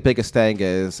I think the biggest thing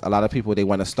is a lot of people, they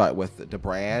want to start with the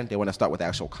brand. They want to start with the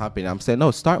actual company. I'm saying,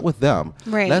 no, start with them.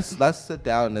 Right. Let's sit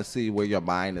down and see where your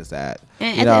mind is at.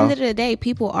 And at the end of the day,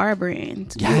 people are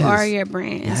brands. Yes. You are your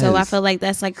brand. Yes. So I feel like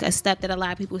that's like a step that a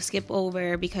lot of people skip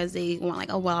over because they want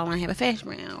like, oh, well, I want to have a fashion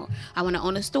brand. Or I want to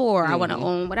own a store. I want to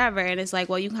own whatever. And it's like,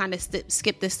 well, you kind of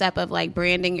skip the step of like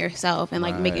branding yourself and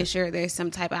like making sure there's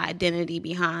some type of identity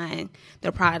behind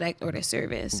the product or the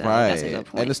service. So that's a good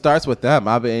point. And it starts with them.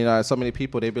 I've been, you know, so many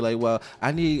people, they be like, well,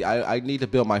 I need to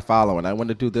build my following. I want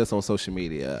to do this on social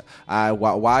media.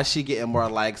 Why is she getting more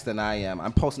likes than I am?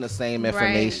 I'm posting the same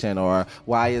information. Or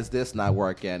why is this not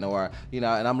working? Or, you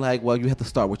know, and I'm like, well, you have to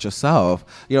start with yourself.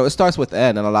 You know, it starts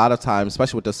within. And a lot of times,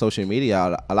 especially with the social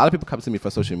media, a lot of people come to me for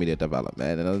social media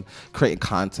development and creating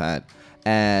content.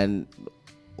 And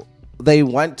they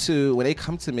want to, when they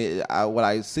come to me, what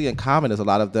I see in common is a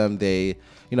lot of them, they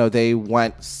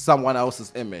want someone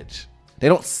else's image. They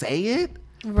don't say it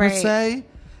per se.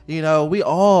 You know, we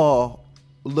all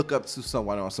look up to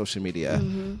someone on social media.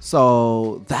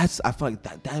 So I feel like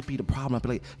that'd be the problem. I'd be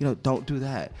like, you know, don't do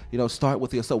that. You know, start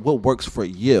with yourself. What works for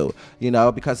you? You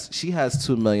know, because she has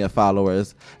 2 million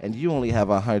followers and you only have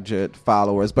 100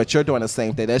 followers, but you're doing the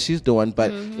same thing that she's doing, but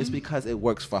it's because it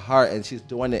works for her and she's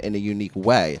doing it in a unique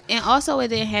way. And also, it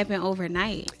didn't happen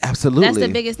overnight. Absolutely. That's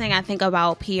the biggest thing I think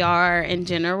about PR in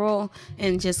general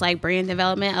and just like brand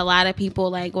development. A lot of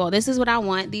people like, well, this is what I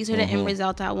want. These are the end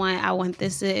results I want. I want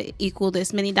this to equal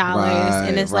this many dollars.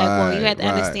 And it's like, well, you have to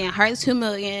understand her 2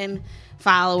 million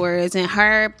followers and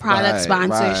her product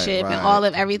sponsorship and all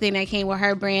of everything that came with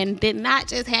her brand did not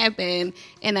just happen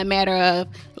in a matter of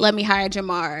let me hire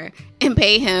Jamar and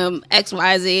pay him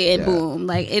XYZ and boom.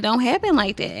 Like, it don't happen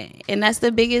like that. And that's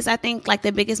the biggest, I think, like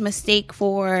the biggest mistake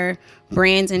for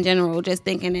brands in general, just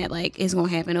thinking that like it's gonna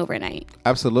happen overnight.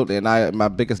 Absolutely. And my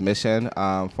biggest mission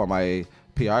for my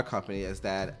PR company is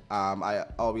that I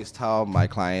always tell my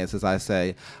clients, as I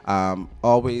say,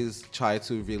 always try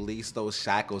to release those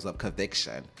shackles of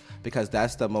conviction, because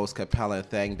that's the most compelling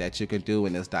thing that you can do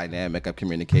in this dynamic of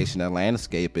communication and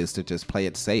landscape, is to just play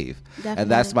it safe. Definitely.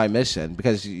 And that's my mission,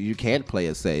 because you can't play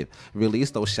it safe.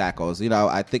 Release those shackles. You know,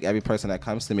 I think every person that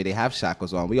comes to me, they have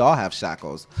shackles on. We all have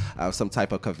shackles of some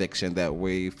type of conviction that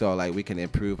we feel like we can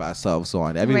improve ourselves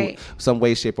on, some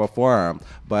way, shape, or form.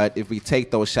 But if we take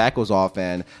those shackles off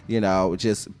and, you know,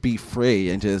 just be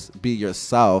free and just be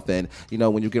yourself, and, you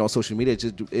know, when you get on social media,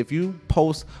 if you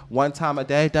post 1 time a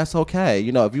day, that's okay.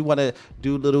 You know, if you want to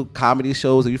do little comedy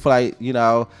shows and you feel like, you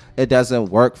know, it doesn't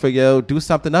work for you, do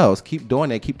something else. Keep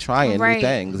doing it. Keep trying new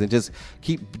things, and just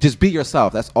be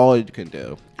yourself. That's all you can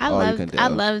do. I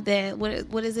love that.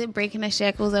 What is it? Breaking the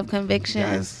shackles of conviction.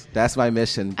 Yes, that's my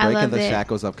mission. Breaking the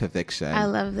shackles of conviction. I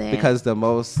love that. Because the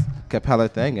most compelling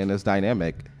thing in this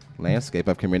dynamic landscape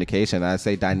of communication, I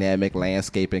say dynamic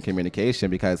landscape and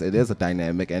communication because it is a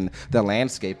dynamic, and the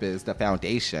landscape is the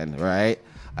foundation, right?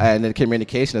 And then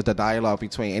communication is the dialogue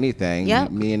between anything,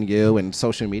 me and you, and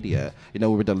social media. You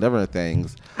know, we were delivering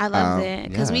things. I love that,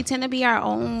 because we tend to be our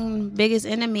own biggest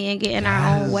enemy and get in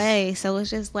our own way. So it's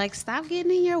just like, stop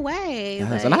getting in your way.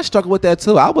 Yes. Like, and I struggle with that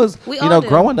too. I was,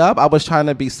 growing up, I was trying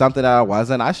to be something that I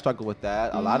wasn't. I struggle with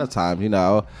that a lot of times. You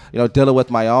know, dealing with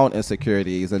my own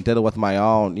insecurities and dealing with my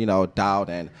own, doubt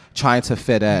and trying to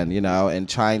fit in, and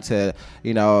trying to,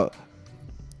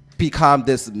 become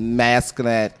this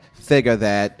masculine figure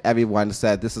that everyone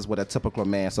said this is what a typical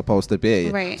man is supposed to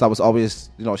be. Right. So I was always,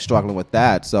 struggling with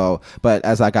that. So, but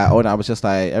as I got older, I was just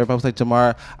like, everybody was like,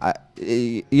 Jamar,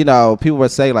 people would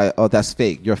say like, oh, that's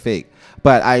fake. You're fake.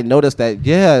 But I noticed that,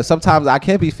 yeah, sometimes I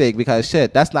can be fake because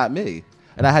shit, that's not me.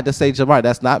 And I had to say, Jamar,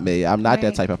 that's not me. I'm not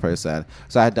that type of person.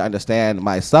 So I had to understand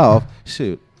myself.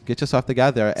 Shoot, get yourself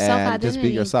together and just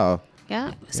be yourself.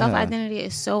 Yeah, self-identity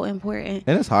is so important.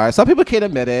 And it's hard. Some people can't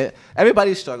admit it.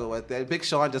 Everybody struggle with it. Big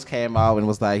Sean just came out and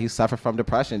was like, he suffered from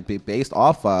depression based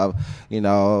off of,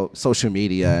 social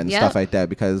media and stuff like that,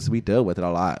 because we deal with it a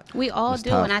lot. We all It's do.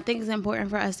 tough. And I think it's important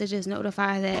for us to just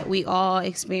notify that we all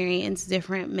experience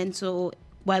different mental,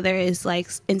 whether it's like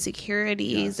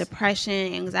insecurities,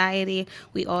 depression, anxiety,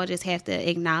 we all just have to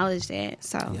acknowledge that.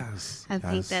 So I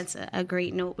think that's a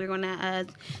great note. We're going to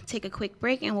take a quick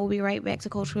break, and we'll be right back to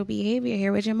Cultural Behavior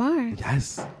here with Jamar.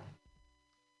 Yes.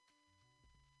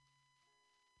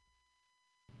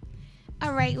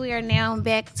 All right, we are now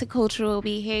back to Cultural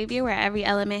Behavior, where every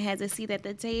element has a seat at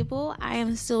the table. I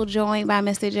am still joined by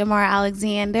Mr. Jamar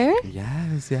Alexander.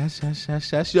 Yes.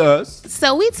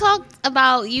 So we talked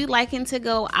about you liking to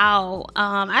go out.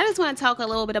 I just want to talk a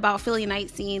little bit about Philly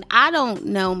night scene. I don't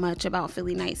know much about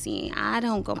Philly night scene. I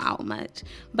don't go out much,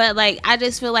 but like I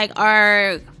just feel like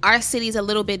our city's a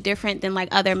little bit different than like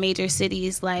other major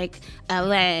cities like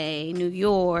LA, New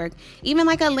York, even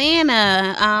like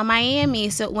Atlanta,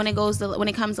 Miami. So when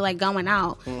it comes to like going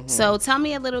out. Mm-hmm. So tell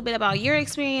me a little bit about your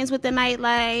experience with the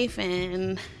nightlife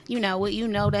and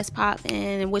what that's popping,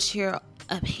 and what's your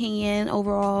opinion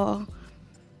overall.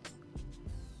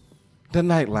 The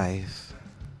nightlife.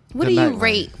 What do you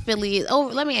rate Philly? Oh,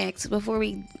 let me ask before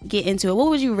we get into it. What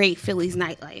would you rate Philly's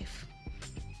nightlife?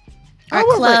 Or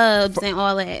clubs and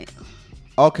all that?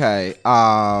 Okay.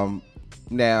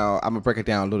 Now I'm gonna break it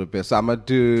down a little bit. So I'm gonna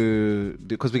do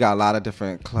because we got a lot of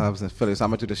different clubs in Philly. So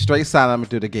I'm gonna do the straight side. I'm gonna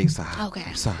do the gay side. Okay.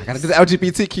 I'm sorry, I gotta do the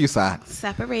LGBTQ side.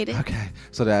 Separated. Okay.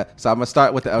 So I'm gonna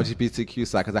start with the LGBTQ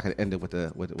side because I can end it with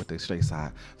the straight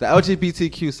side. The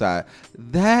LGBTQ side,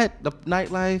 the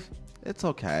nightlife, it's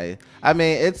okay. I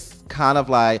mean, it's kind of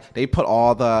like they put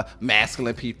all the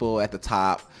masculine people at the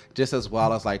top, just as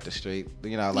well as like the straight, the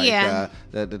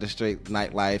straight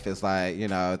nightlife is like,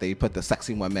 they put the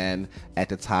sexy women at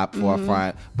the top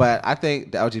forefront. But I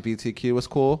think the LGBTQ is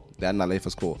cool. That nightlife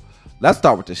is cool. Let's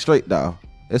start with the straight though.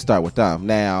 Let's start with them.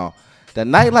 Now, the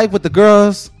nightlife with the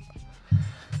girls,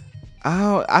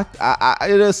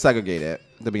 it is segregated,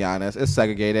 to be honest. It's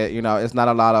segregated. It's not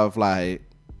a lot of like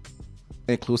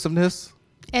inclusiveness.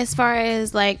 As far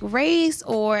as like race,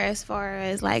 or as far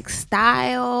as like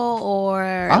style,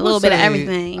 or a little bit of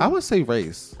everything? I would say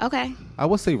race. Okay. I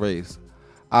would say race.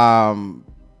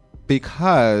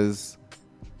 Because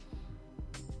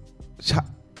I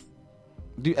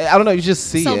don't know, you just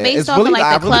see so it. So based it's off really, of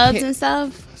like the clubs really and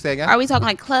stuff? Say again? Are we talking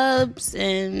like clubs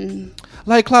and...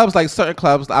 Like clubs, like certain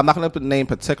clubs. I'm not going to name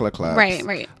particular clubs.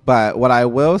 Right. But what I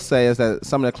will say is that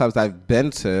some of the clubs I've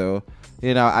been to,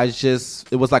 it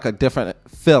was like a different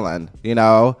feeling, it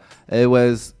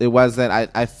wasn't,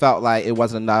 I felt like it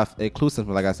wasn't enough inclusive,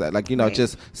 like I said, like, right.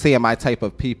 Just seeing my type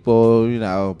of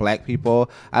people, black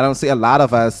people. I don't see a lot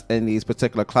of us in these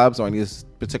particular clubs or in these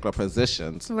particular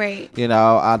positions. Right.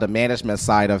 The management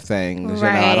side of things,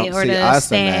 right. I don't or see the us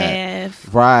staff. in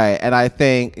that. Right. And I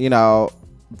think,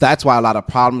 that's why a lot of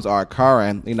problems are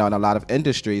occurring, in a lot of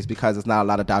industries, because there's not a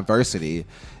lot of diversity,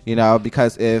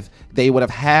 because if they would have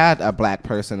had a black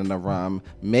person in the room,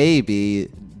 maybe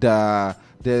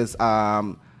this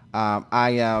I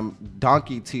am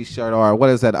donkey t-shirt, or what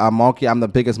is it, a monkey, I'm the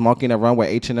biggest monkey in the room, where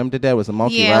H&M did that, was a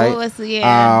monkey, yeah, right? What was,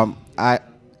 yeah.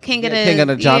 King of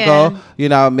the Jungle.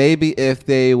 Yeah. Maybe if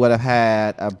they would have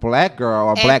had a black girl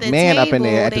or black man up in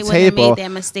there at the table, they wouldn't have made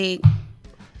that mistake.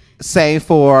 Same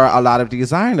for a lot of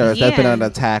designers that have been under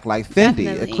attack, like Fendi.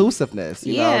 Definitely. Inclusiveness,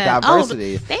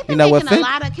 diversity. They've been making a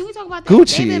lot of. Can we talk about that?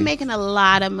 Gucci. They've been making a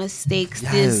lot of mistakes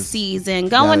this season.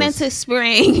 Going into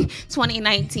spring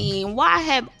 2019, why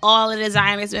have all the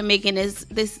designers been making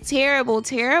this terrible,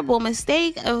 terrible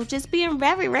mistake of just being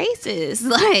very racist?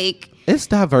 Like, it's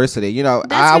diversity.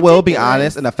 I will be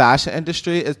honest. In the fashion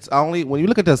industry, it's only when you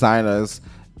look at designers,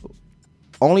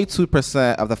 only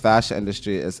 2% of the fashion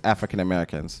industry is African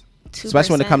Americans.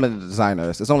 Especially when it comes to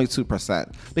designers. It's only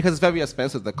 2% because it's very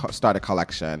expensive to start a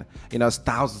collection. You know, it's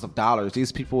thousands of dollars.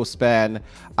 These people will spend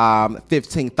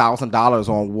 $15,000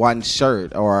 on one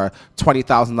shirt or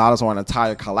 $20,000 on an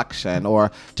entire collection,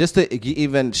 or just to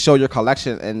even show your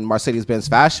collection in Mercedes-Benz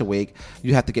Fashion Week,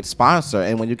 you have to get sponsored.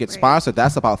 And when you get sponsored,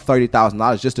 that's about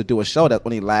 $30,000 just to do a show that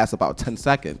only lasts about 10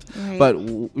 seconds. Right. But,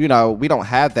 you know, we don't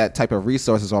have that type of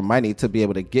resources or money to be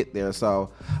able to get there. So,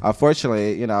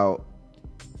 unfortunately, you know,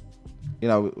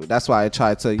 that's why I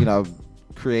try to, you know,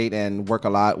 create and work a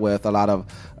lot with a lot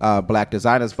of black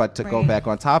designers. But to go back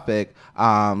on topic,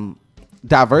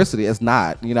 diversity is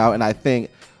not, you know, and I think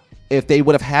if they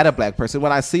would have had a black person,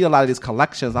 when I see a lot of these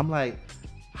collections, I'm like,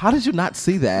 how did you not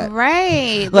see that?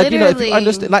 Right. Like, literally. you know, if you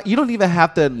understand, like, you don't even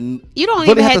have to. You don't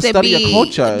really even have to study your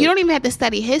culture. You don't even have to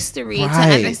study history to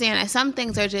understand that some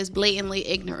things are just blatantly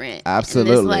ignorant.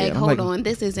 Absolutely. And it's like, hold on,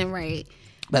 this isn't right.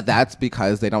 But that's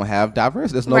because they don't have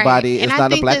diversity. There's nobody. It's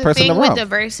not a black person in the room. And I think the thing with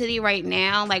diversity right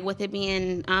now, like with it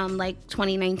being like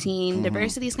 2019,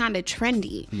 diversity is kind of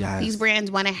trendy. Yes. These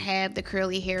brands want to have the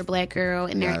curly hair black girl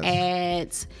in their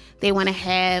ads. They want to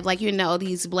have, like, you know,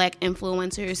 these black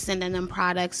influencers sending them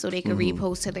products so they can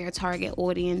repost to their target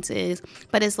audiences.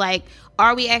 But it's like,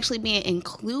 are we actually being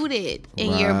included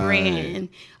in your brand?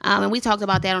 And we talked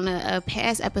about that on a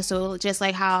past episode, just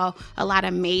like how a lot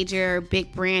of major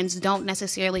big brands don't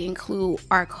necessarily include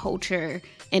our culture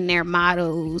in their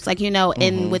mottos, like, you know,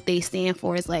 and what they stand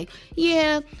for is like,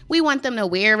 yeah, we want them to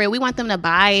wear it, we want them to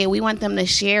buy it, we want them to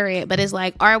share it, but it's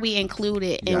like, are we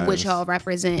included in what y'all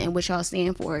represent and what y'all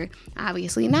stand for?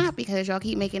 Obviously not, because y'all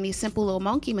keep making these simple little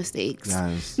monkey mistakes.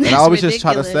 Yes. And I always just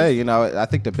try to say, you know, I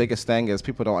think the biggest thing is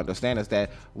people don't understand is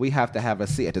that we have to have a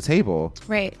seat at the table.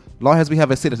 Right. As long as we have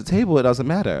a seat at the table, it doesn't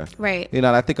matter. Right. You know,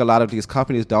 and I think a lot of these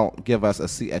companies don't give us a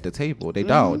seat at the table. They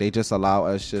don't. They just allow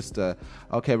us just to,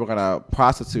 okay, we're going to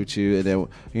prostitute you, and then,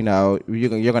 you know, you're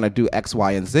going to do X,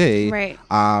 Y, and Z. Right.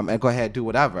 And go ahead, do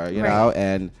whatever, you know,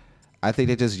 and I think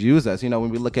they just use us. You know, when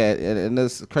we look at it, and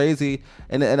it's crazy,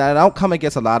 and I don't come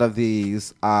against a lot of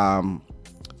these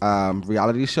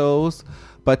reality shows,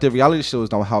 but the reality shows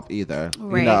don't help either.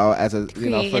 Right. You know, as a, you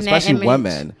know, for especially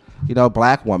women, you know,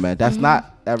 black women. That's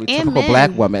not every typical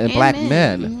black woman and black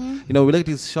men. You know, we look at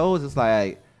these shows, it's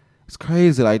like, it's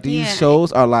crazy. Like, these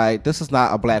shows are like, this is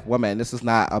not a black woman. This is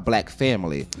not a black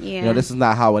family. Yeah. You know, this is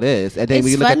not how it is. And then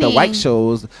when you look at the white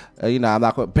shows, you know, I'm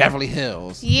not going Beverly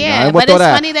Hills. Yeah, you know, but it's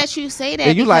funny that you say that.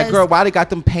 And you like, girl, why they got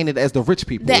them painted as the rich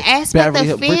people? The aspect Beverly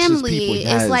of family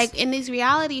is like, in these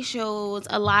reality shows,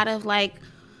 a lot of like,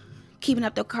 Keeping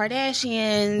Up the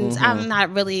Kardashians. I'm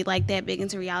not really like that big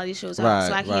into reality shows, so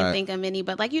I can't think of many.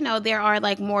 But like, you know, there are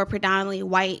like more predominantly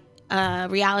white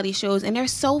reality shows, and they're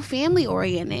so family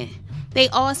oriented. They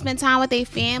all spend time with their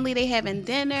family. They having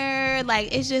dinner.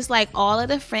 Like, it's just like all of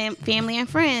the family and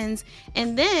friends.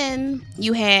 And then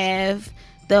you have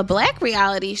the black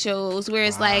reality shows where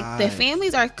it's like the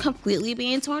families are completely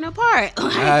being torn apart.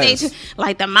 Like,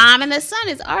 like the mom and the son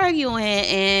is arguing,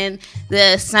 and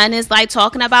the son is like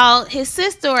talking about his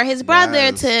sister or his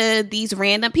brother to these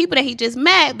random people that he just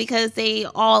met because they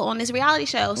all on this reality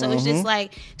show. So it's just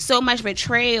like so much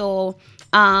betrayal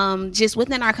just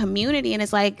within our community, and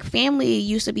it's like family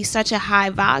used to be such a high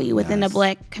value within the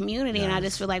black community, and I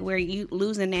just feel like we're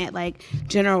losing that like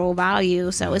general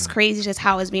value. So it's crazy just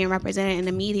how it's being represented in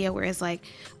the media, where it's like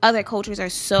other cultures are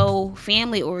so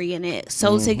family oriented,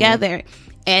 so together.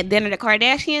 At dinner, the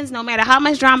Kardashians, no matter how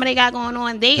much drama they got going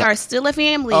on, they are still a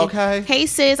family. Okay. Hey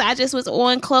sis, I just was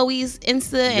on Chloe's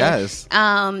Insta,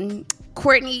 and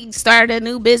Courtney started a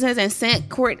new business and sent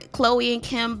Chloe and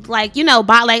Kim, like, you know,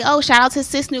 like, oh, shout out to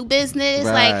sis new business.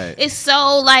 Like, it's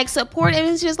so like supportive.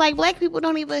 It's just like black people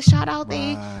don't even shout out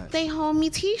they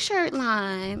homie t-shirt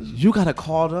line. You gotta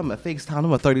call them and FaceTime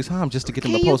them 30 times just to get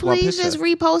them to post one picture. Can you please just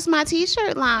repost my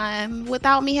t-shirt line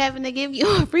without me having to give you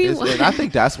a free one? I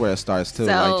think that's where it starts too.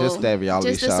 So, like, just that reality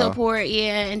show. Just the support,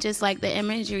 and just like the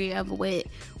imagery of what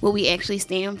we actually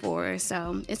stand for.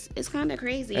 So it's kind of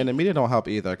crazy. And the media don't help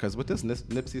either, because with this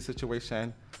Nipsey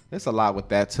situation, there's a lot with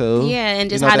that too. Yeah, and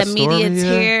just, you know, how the media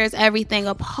tears everything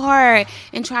apart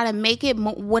and try to make it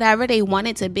whatever they want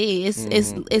it to be.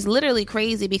 It's literally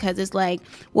crazy, because it's like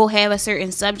we'll have a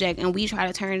certain subject and we try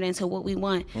to turn it into what we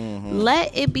want.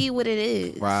 Let it be what it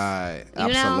is. Right. You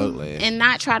Absolutely. know? And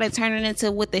not try to turn it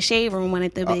into what the shade room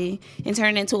wanted to be and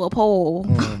turn it into a poll.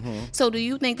 So do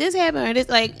you think this happened? Or this,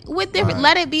 like, what different?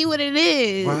 Let it be what it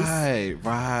is.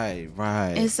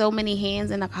 Right. There's so many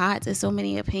hands in the pot. There's so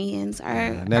many opinions.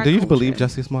 Now, do you believe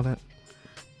Jussie Smollett?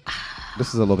 This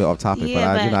is a little bit off topic,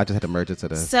 Yeah, but I just had to merge it to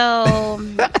this. So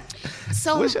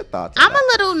What's your thoughts on I'm that? a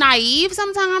little naive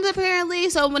sometimes, apparently.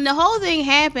 So when the whole thing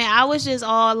happened, I was just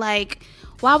all like,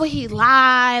 why would he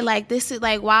lie? Like, this is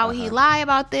like, why would he lie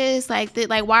about this? Like,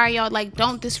 why are y'all like,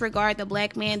 don't disregard the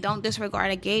black man, don't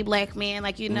disregard a gay black man,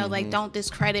 like, you know, like, don't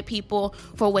discredit people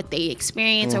for what they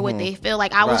experience or what they feel.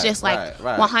 Like, I was just like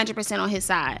 100% on his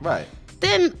side. Right.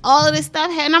 Then all of this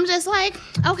stuff happened. I'm just like,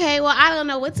 okay, well, I don't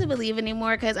know what to believe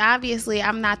anymore because obviously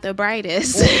I'm not the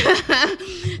brightest.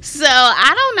 So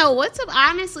I don't know what to.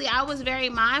 Honestly, I was very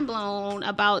mind blown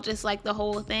about just like the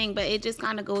whole thing, but it just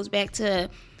kind of goes back to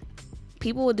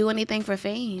people will do anything for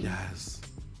fame. Yes,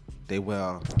 they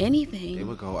will. Anything. They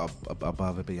will go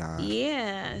above and beyond.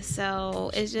 Yeah. So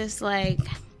it's just like,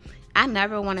 I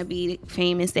never want to be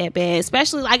famous that bad.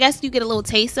 Especially, I guess you get a little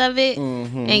taste of it,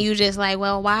 and you just like,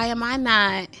 well, why am I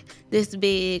not this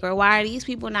big, or why are these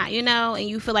people not? You know, and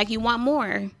you feel like you want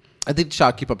more. I think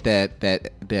y'all keep up that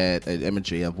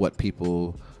imagery of what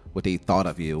they thought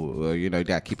of you, or you know,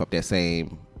 that keep up that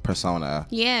same persona.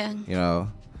 Yeah. You know.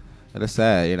 And it's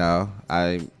sad, you know.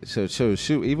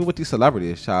 Shoot, even with these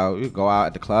celebrities, child, you go out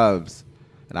at the clubs,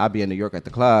 and I'll be in New York at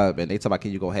the club, and they talk about,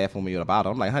 can you go half on me on a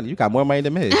bottle? I'm like, honey, you got more money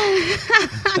than me.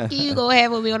 Can you go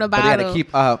half on me on a bottle? But they got to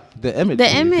keep up the image.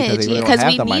 Because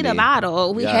we need a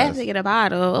bottle. We have Yes. to get a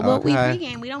bottle. But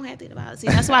Okay. we don't have to get a bottle. See,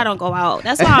 that's why I don't go out.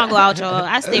 That's why I don't go out, y'all.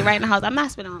 I stay right in the house. I'm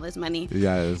not spending all this money.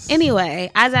 Yes. Anyway,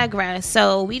 I digress.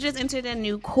 So we just entered a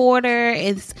new quarter.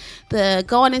 It's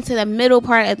going into the middle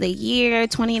part of the year,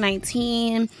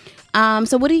 2019.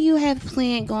 So what do you have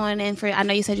planned going in for? I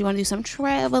know you said you want to do some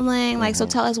traveling. Like, so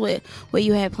tell us what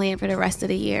you have planned for the rest of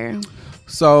the year.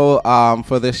 So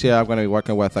for this year, I'm going to be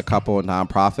working with a couple of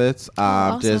nonprofits,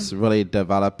 awesome. just really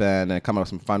developing and coming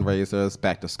up with some fundraisers,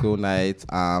 back to school nights.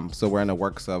 So we're in the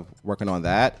works of working on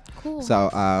that. Cool.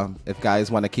 So if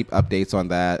guys want to keep updates on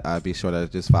that, be sure to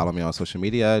just follow me on social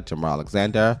media, Jamar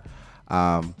Alexander.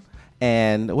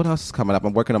 And what else is coming up?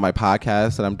 I'm working on my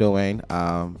podcast that I'm doing,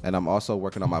 and I'm also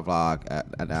working on my vlog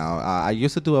now. I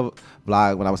used to do a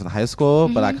vlog when I was in high school,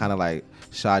 but I kind of like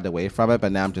shied away from it.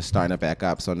 But now I'm just starting to back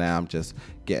up. So now I'm just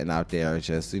getting out there,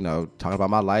 just, you know, talking about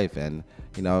my life and,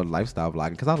 you know, lifestyle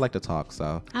vlogging, because I like to talk.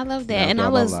 So I love that. Yeah, And I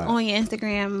was on your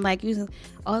Instagram, like, using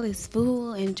all this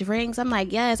food and drinks. I'm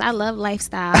like, yes, I love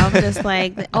lifestyle. I'm just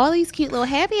like, all these cute little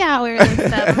happy hours and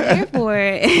stuff. I'm here for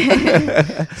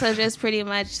it. So just pretty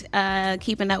much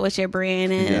keeping up with your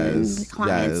brand and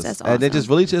clients. Yes. That's awesome. And it just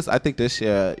really I think this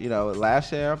year, you know,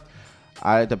 last year,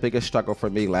 the biggest struggle for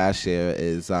me last year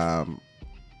is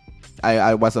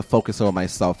I wasn't focused on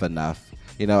myself enough.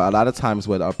 You know, a lot of times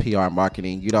with our PR and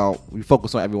marketing, you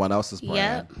focus on everyone else's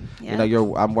brand. Yep. You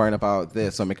know, I'm worrying about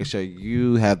this, so making sure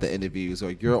you have the interviews,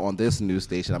 or you're on this news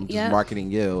station. I'm just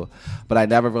marketing you, but I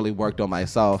never really worked on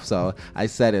myself. So I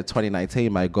said in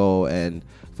 2019, my goal and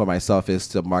for myself is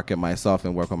to market myself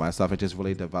and work on myself and just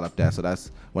really develop that. So that's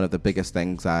one of the biggest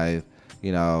things I,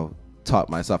 you know, taught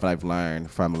myself and I've learned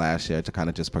from last year to kind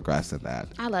of just progress in that.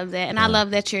 I love that. And I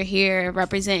love that you're here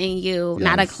representing you,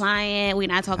 not a client. We're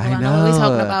not talking about know. we're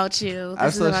talking about you. I'm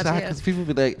so shocked because people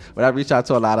be like, when I reach out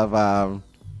to a lot of,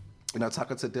 you know,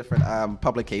 talking to different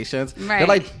publications, they're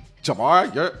like,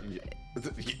 Jamar,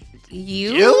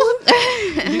 you?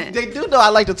 They do know I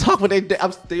like to talk, but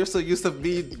they're so used to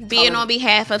me being on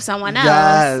behalf of someone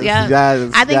else.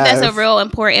 Yes. I think that's a real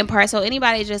important part. So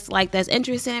anybody just like that's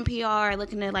interested in PR,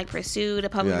 looking to like pursue the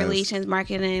public relations,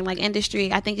 marketing, like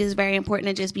industry, I think it's very important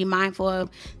to just be mindful of.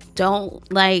 Don't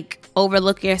like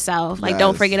overlook yourself. Like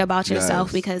don't forget about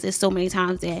yourself, because there's so many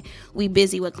times that we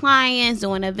busy with clients,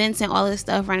 doing events and all this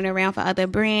stuff, running around for other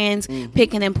brands,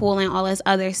 picking and pulling all this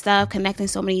other stuff, connecting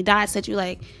so many dots that you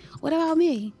like, what about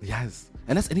me? Yes.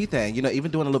 And that's anything, you know, even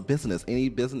doing a little business, any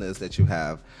business that you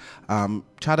have,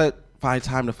 try to find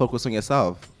time to focus on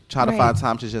yourself. Try to find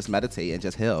time to just meditate and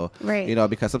just heal. Right. You know,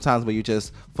 because sometimes when you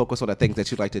just focus on the things that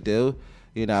you like to do,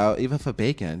 you know, even for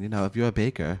baking, you know, if you're a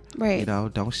baker, you know,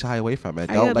 don't shy away from it.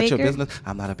 Don't let your business.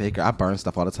 I'm not a baker. I burn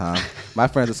stuff all the time. My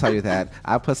friends will tell you that.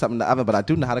 I put something in the oven, but I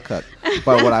do know how to cook.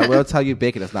 But what I will tell you,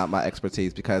 baking is not my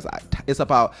expertise, because it's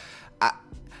about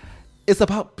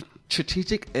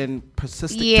strategic and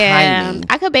persistent timing.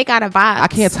 I could bake out of box. I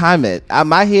can't time it. In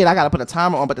my head, I got to put a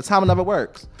timer on, but the timer never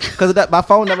works because my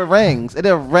phone never rings. It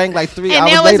didn't ring like 3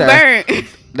 hours later. And it was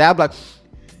burnt. Now I'm like,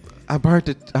 I burnt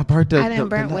it. I didn't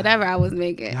burn whatever I was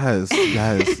making.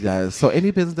 Yes. So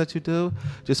any business that you do,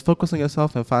 just focus on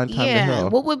yourself and find time to heal.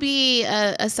 What would be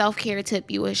a self-care tip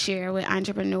you would share with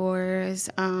entrepreneurs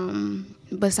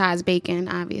besides baking,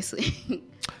 obviously?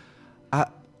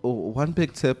 one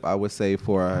big tip I would say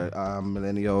for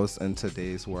millennials in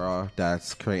today's world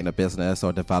that's creating a business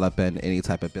or developing any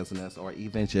type of business or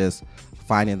even just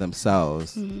finding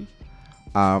themselves,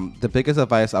 the biggest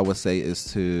advice I would say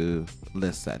is to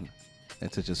listen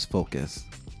and to just focus.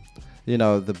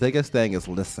 The biggest thing is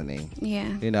listening. Yeah.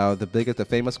 The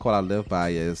famous quote I live by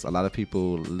is a lot of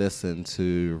people listen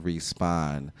to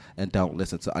respond and don't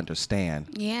listen to understand.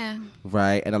 Yeah.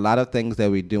 Right? And a lot of things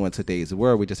that we do in today's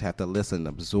world, we just have to listen,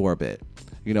 absorb it,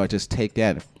 just take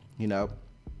in,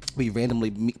 we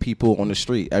randomly meet people on the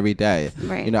street every day.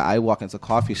 Right. I walk into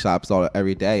coffee shops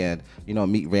every day and,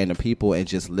 meet random people and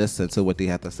just listen to what they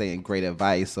have to say and great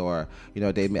advice, or,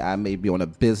 I may be on a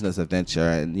business adventure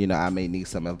and, I may need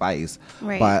some advice.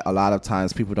 Right. But a lot of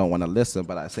times people don't want to listen,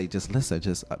 but I say, just listen,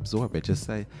 just absorb it. Just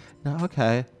say, no,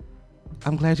 okay,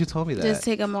 I'm glad you told me that. Just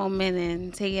take a moment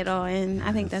and take it all in.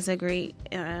 I think that's a great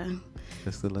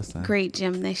just to listen. Great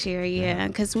gym this year, yeah.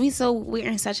 Because we're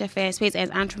in such a fast pace as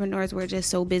entrepreneurs. We're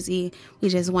just so busy. We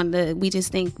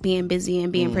just think being busy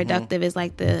and being productive is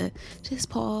like just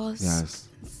pause,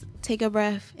 take a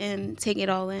breath, and take it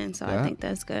all in. So I think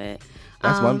that's good.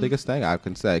 That's one biggest thing I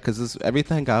can say, because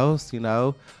everything else,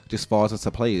 just falls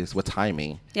into place with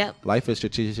timing. Yep. Life is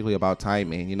strategically about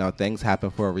timing. Things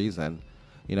happen for a reason.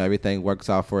 Everything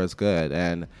works out for its good.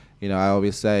 And, I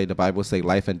always say, the Bible say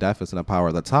life and death is in the power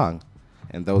of the tongue.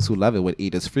 And those who love it would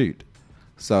eat its fruit.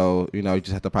 So, you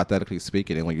just have to prophetically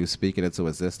speak it. And when you speak it into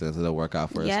existence, it'll work out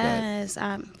for its good. Yes,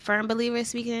 I'm firm believer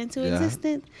speaking it into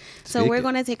existence. So we're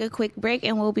going to take a quick break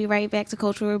and we'll be right back to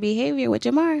Cultural Behavior with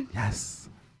Jamar. Yes.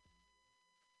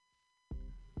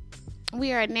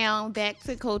 We are now back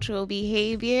to Cultural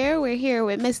Behavior. We're here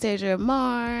with Mr.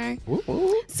 Jamar.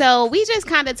 Ooh. So we just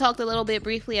kind of talked a little bit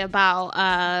briefly about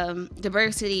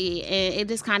diversity, and it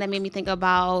just kind of made me think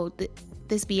about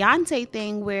this Beyonce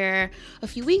thing, where a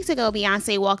few weeks ago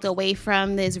Beyonce walked away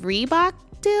from this Reebok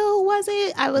deal, was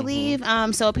it? I believe.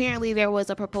 So apparently there was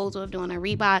a proposal of doing a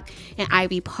Reebok and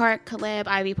Ivy Park collab.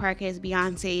 Ivy Park is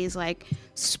Beyonce's like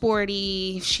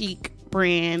sporty chic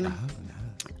brand.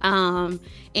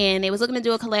 And they was looking to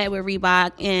do a collab with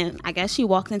Reebok, and I guess she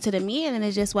walked into the meeting and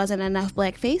it just wasn't enough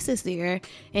black faces there,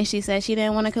 and she said she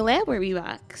didn't want to collab with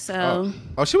Reebok. So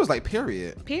she was like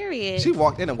period. She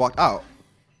walked in and walked out.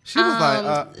 She was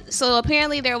like so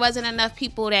apparently there wasn't enough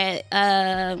people that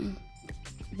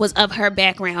was of her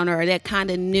background or that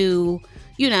kind of knew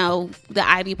the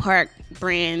Ivy Park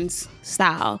brand's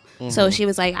style. So she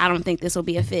was like, I don't think this will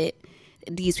be a fit.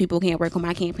 These people can't work on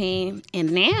my campaign.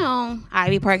 And now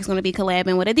Ivy Park is going to be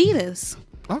collabing with Adidas.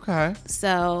 Okay.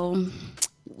 So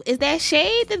is that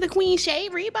shade? Did the queen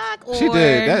shade Reebok? Or, she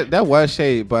did. That was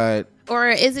shade, but... Or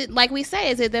is it, like we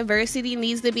say, is it diversity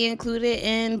needs to be included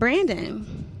in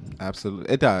branding?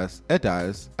 Absolutely. It does. And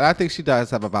I think she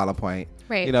does have a valid point.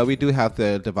 Right. We do have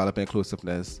to develop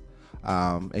inclusiveness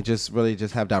and just really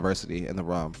just have diversity in the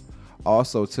room.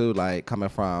 Also, too, like coming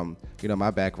from,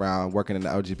 my background, working in the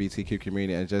LGBTQ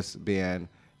community and just being,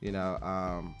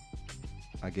 a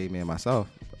gay man myself,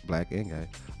 black and gay,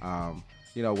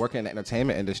 working in the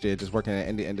entertainment industry, just working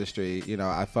in the indie industry,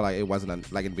 I feel like it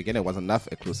wasn't, like in the beginning, it wasn't enough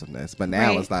inclusiveness. But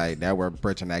now it's like, now we're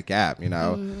bridging that gap,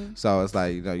 So it's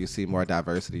like, you see more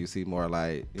diversity, you see more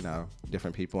like,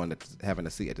 different people and having a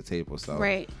seat at the table. So,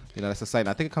 that's exciting.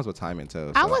 I think it comes with timing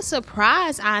too. So. I was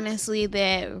surprised, honestly,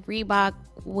 that Reebok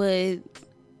would,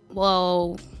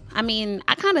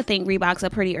 I kind of think Reebok's a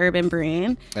pretty urban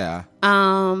brand. Yeah.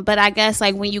 But I guess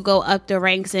like when you go up the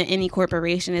ranks in any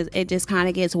corporation, it just kind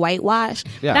of gets whitewashed.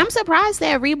 Yeah. But I'm surprised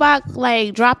that Reebok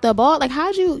like dropped the ball. Like,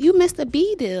 how'd you missed the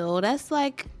B deal? That's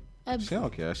like. She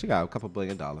don't care. She got a couple $2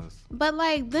 billion. But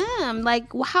like them, like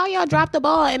how y'all drop the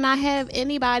ball and not have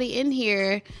anybody in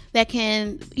here that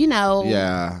can,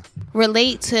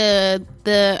 relate to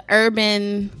the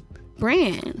urban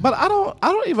brand. But I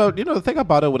don't even, think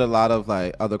about it with a lot of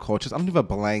like other cultures. I don't even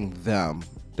blame them,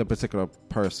 the particular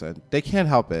person. They can't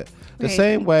help it. The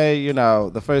same way,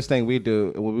 the first thing we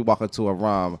do when we walk into a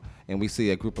room and we see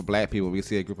a group of black people, we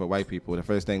see a group of white people, the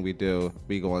first thing we do,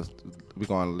 we're going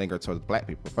to linger towards black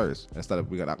people first. Instead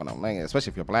of, we're not going to linger,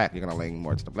 especially if you're black, you're going to lean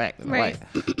more to the black than the white.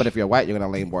 But if you're white, you're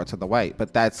going to lean more to the white.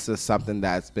 But that's just something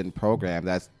that's been programmed.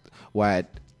 That's what,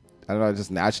 I don't know, just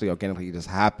naturally, organically just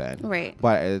happened. Right.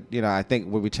 But, I think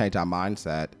when we change our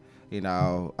mindset, and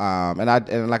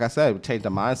like I said, we change the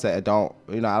mindset. I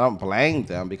don't blame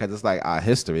them because it's like our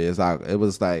history. It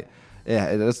was like,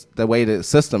 it's the way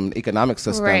the economic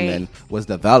system and was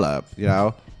developed,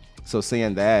 So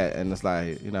seeing that, and it's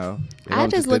like, I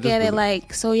just look at it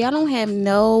like, so y'all don't have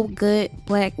no good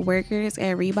black workers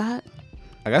at Reebok?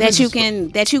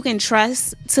 that you can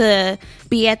trust to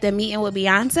be at the meeting with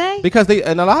Beyonce? Because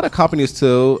and a lot of companies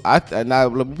too. Now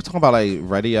we're talking about like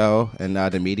radio and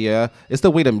the media. It's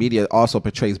the way the media also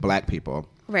portrays black people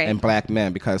and black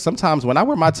men. Because sometimes when I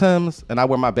wear my Timbs and I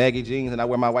wear my baggy jeans and I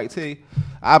wear my white tee,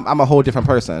 I'm a whole different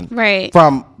person. Right.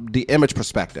 From the image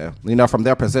perspective, from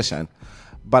their position.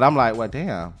 But I'm like, well,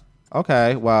 damn.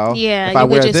 Okay, well, yeah, if I you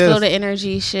wear could just this, feel the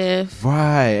energy shift,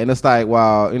 right? And it's like,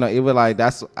 well, even like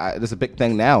there's a big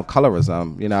thing now,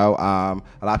 colorism.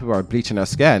 A lot of people are bleaching their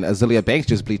skin. Azealia Banks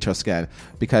just bleached her skin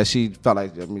because she felt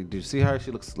like, do you see her?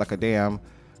 She looks like a damn.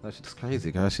 No, she looks crazy,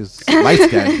 girl. She's light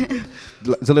skinned.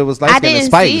 Azealia was light skinned.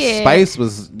 Spice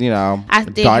was, I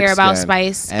did dark hear about skin.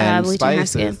 Spice And bleaching her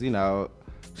Spice skin.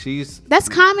 Is, that's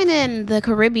common in the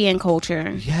Caribbean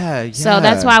culture. Yeah. So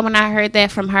that's why when I heard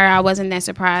that from her, I wasn't that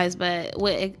surprised. But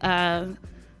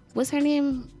what's her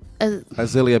name?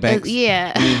 Azealia Banks.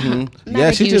 Yeah. Mm-hmm. Yeah,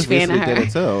 she just recently did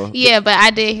it too. Yeah, but I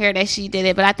did hear that she did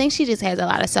it. But I think she just has a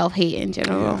lot of self-hate in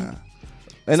general. Yeah.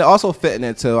 And also fitting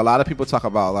into. A lot of people talk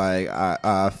about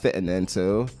like fitting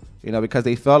into. Because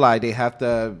they feel like they have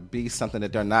to be something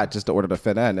that they're not just in order to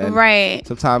fit in. And right.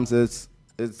 Sometimes it's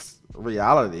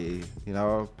reality.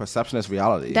 Perception is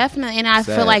reality. Definitely. And I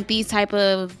feel like these type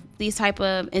of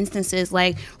instances,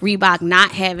 like Reebok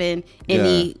not having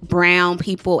any brown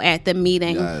people at the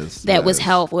meeting that was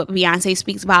held with Beyonce,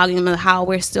 speaks volume of how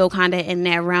we're still kind of in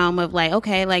that realm of like,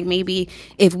 okay, like maybe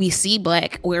if we see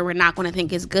black, where we're not going to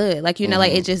think it's good, like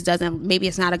like it just doesn't. Maybe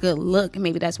it's not a good look.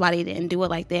 Maybe that's why they didn't do it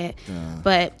like that.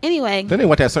 But anyway, then they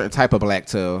want that certain type of black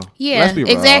too. Yeah, let's be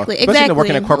real. Especially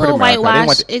working in corporate America,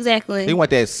 whitewash. Exactly. They want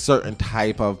that certain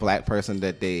type of black person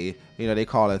that they. They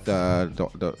call it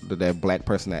the black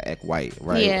person that act white,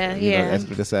 right? Yeah. That's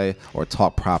what they say, or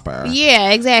talk proper.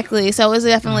 Yeah, exactly. So it's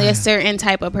definitely a certain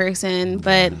type of person.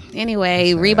 But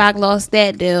anyway, Reebok lost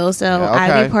that deal. So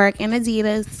Ivy Park and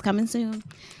Adidas is coming soon.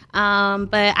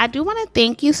 But I do want to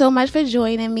thank you so much for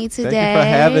joining me today. Thank you for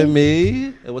having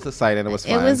me. It was exciting. It was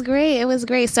fun. It was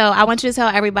great. So I want you to tell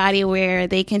everybody where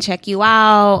they can check you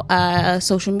out,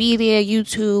 social media,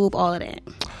 YouTube, all of that.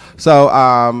 So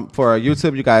for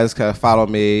YouTube, you guys can follow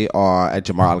me at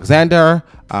Jamar Alexander.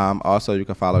 Also, you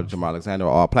can follow Jamar Alexander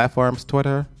on all platforms: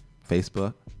 Twitter,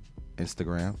 Facebook,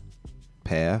 Instagram,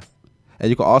 Path.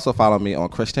 And you can also follow me on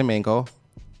Christian Mingle.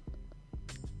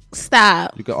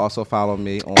 Stop. You can also follow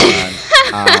me on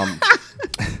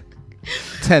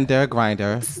Tinder,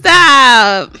 Grindr.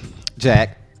 Stop.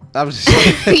 Jack. I'm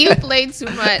just you played too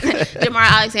much. Jamar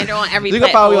Alexander on every platform. You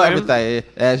can follow me on everything.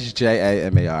 That's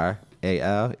JAMAR.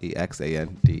 ALEXANDER.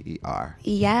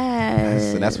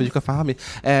 Yes. And that's where you can follow me.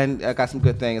 And I got some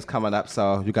good things coming up,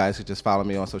 so you guys should just follow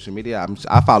me on social media.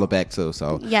 I follow back too.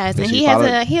 So yes, and he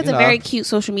has a very cute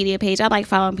social media page. I like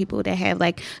following people that have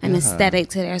like an aesthetic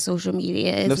to their social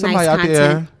media. It's if somebody nice out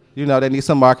content. there, they need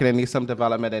some marketing, need some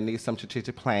development, they need some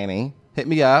strategic planning, hit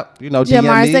me up. Jamar's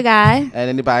DM me, the guy. And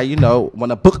anybody want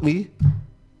to book me,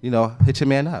 hit your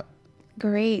man up.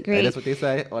 Great. And that's what they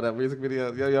say on the music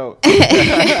video. Yo.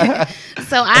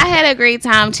 So I had a great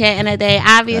time chatting today.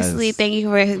 Obviously, Thank you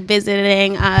for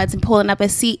visiting, to pulling up a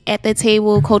seat at the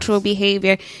table, Cultural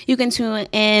Behavior. You can tune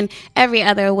in every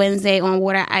other Wednesday on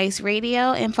Wooderice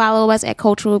Radio and follow us at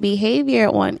Cultural Behavior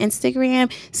on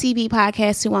Instagram, CB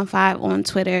Podcast 215 on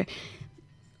Twitter.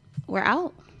 We're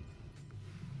out.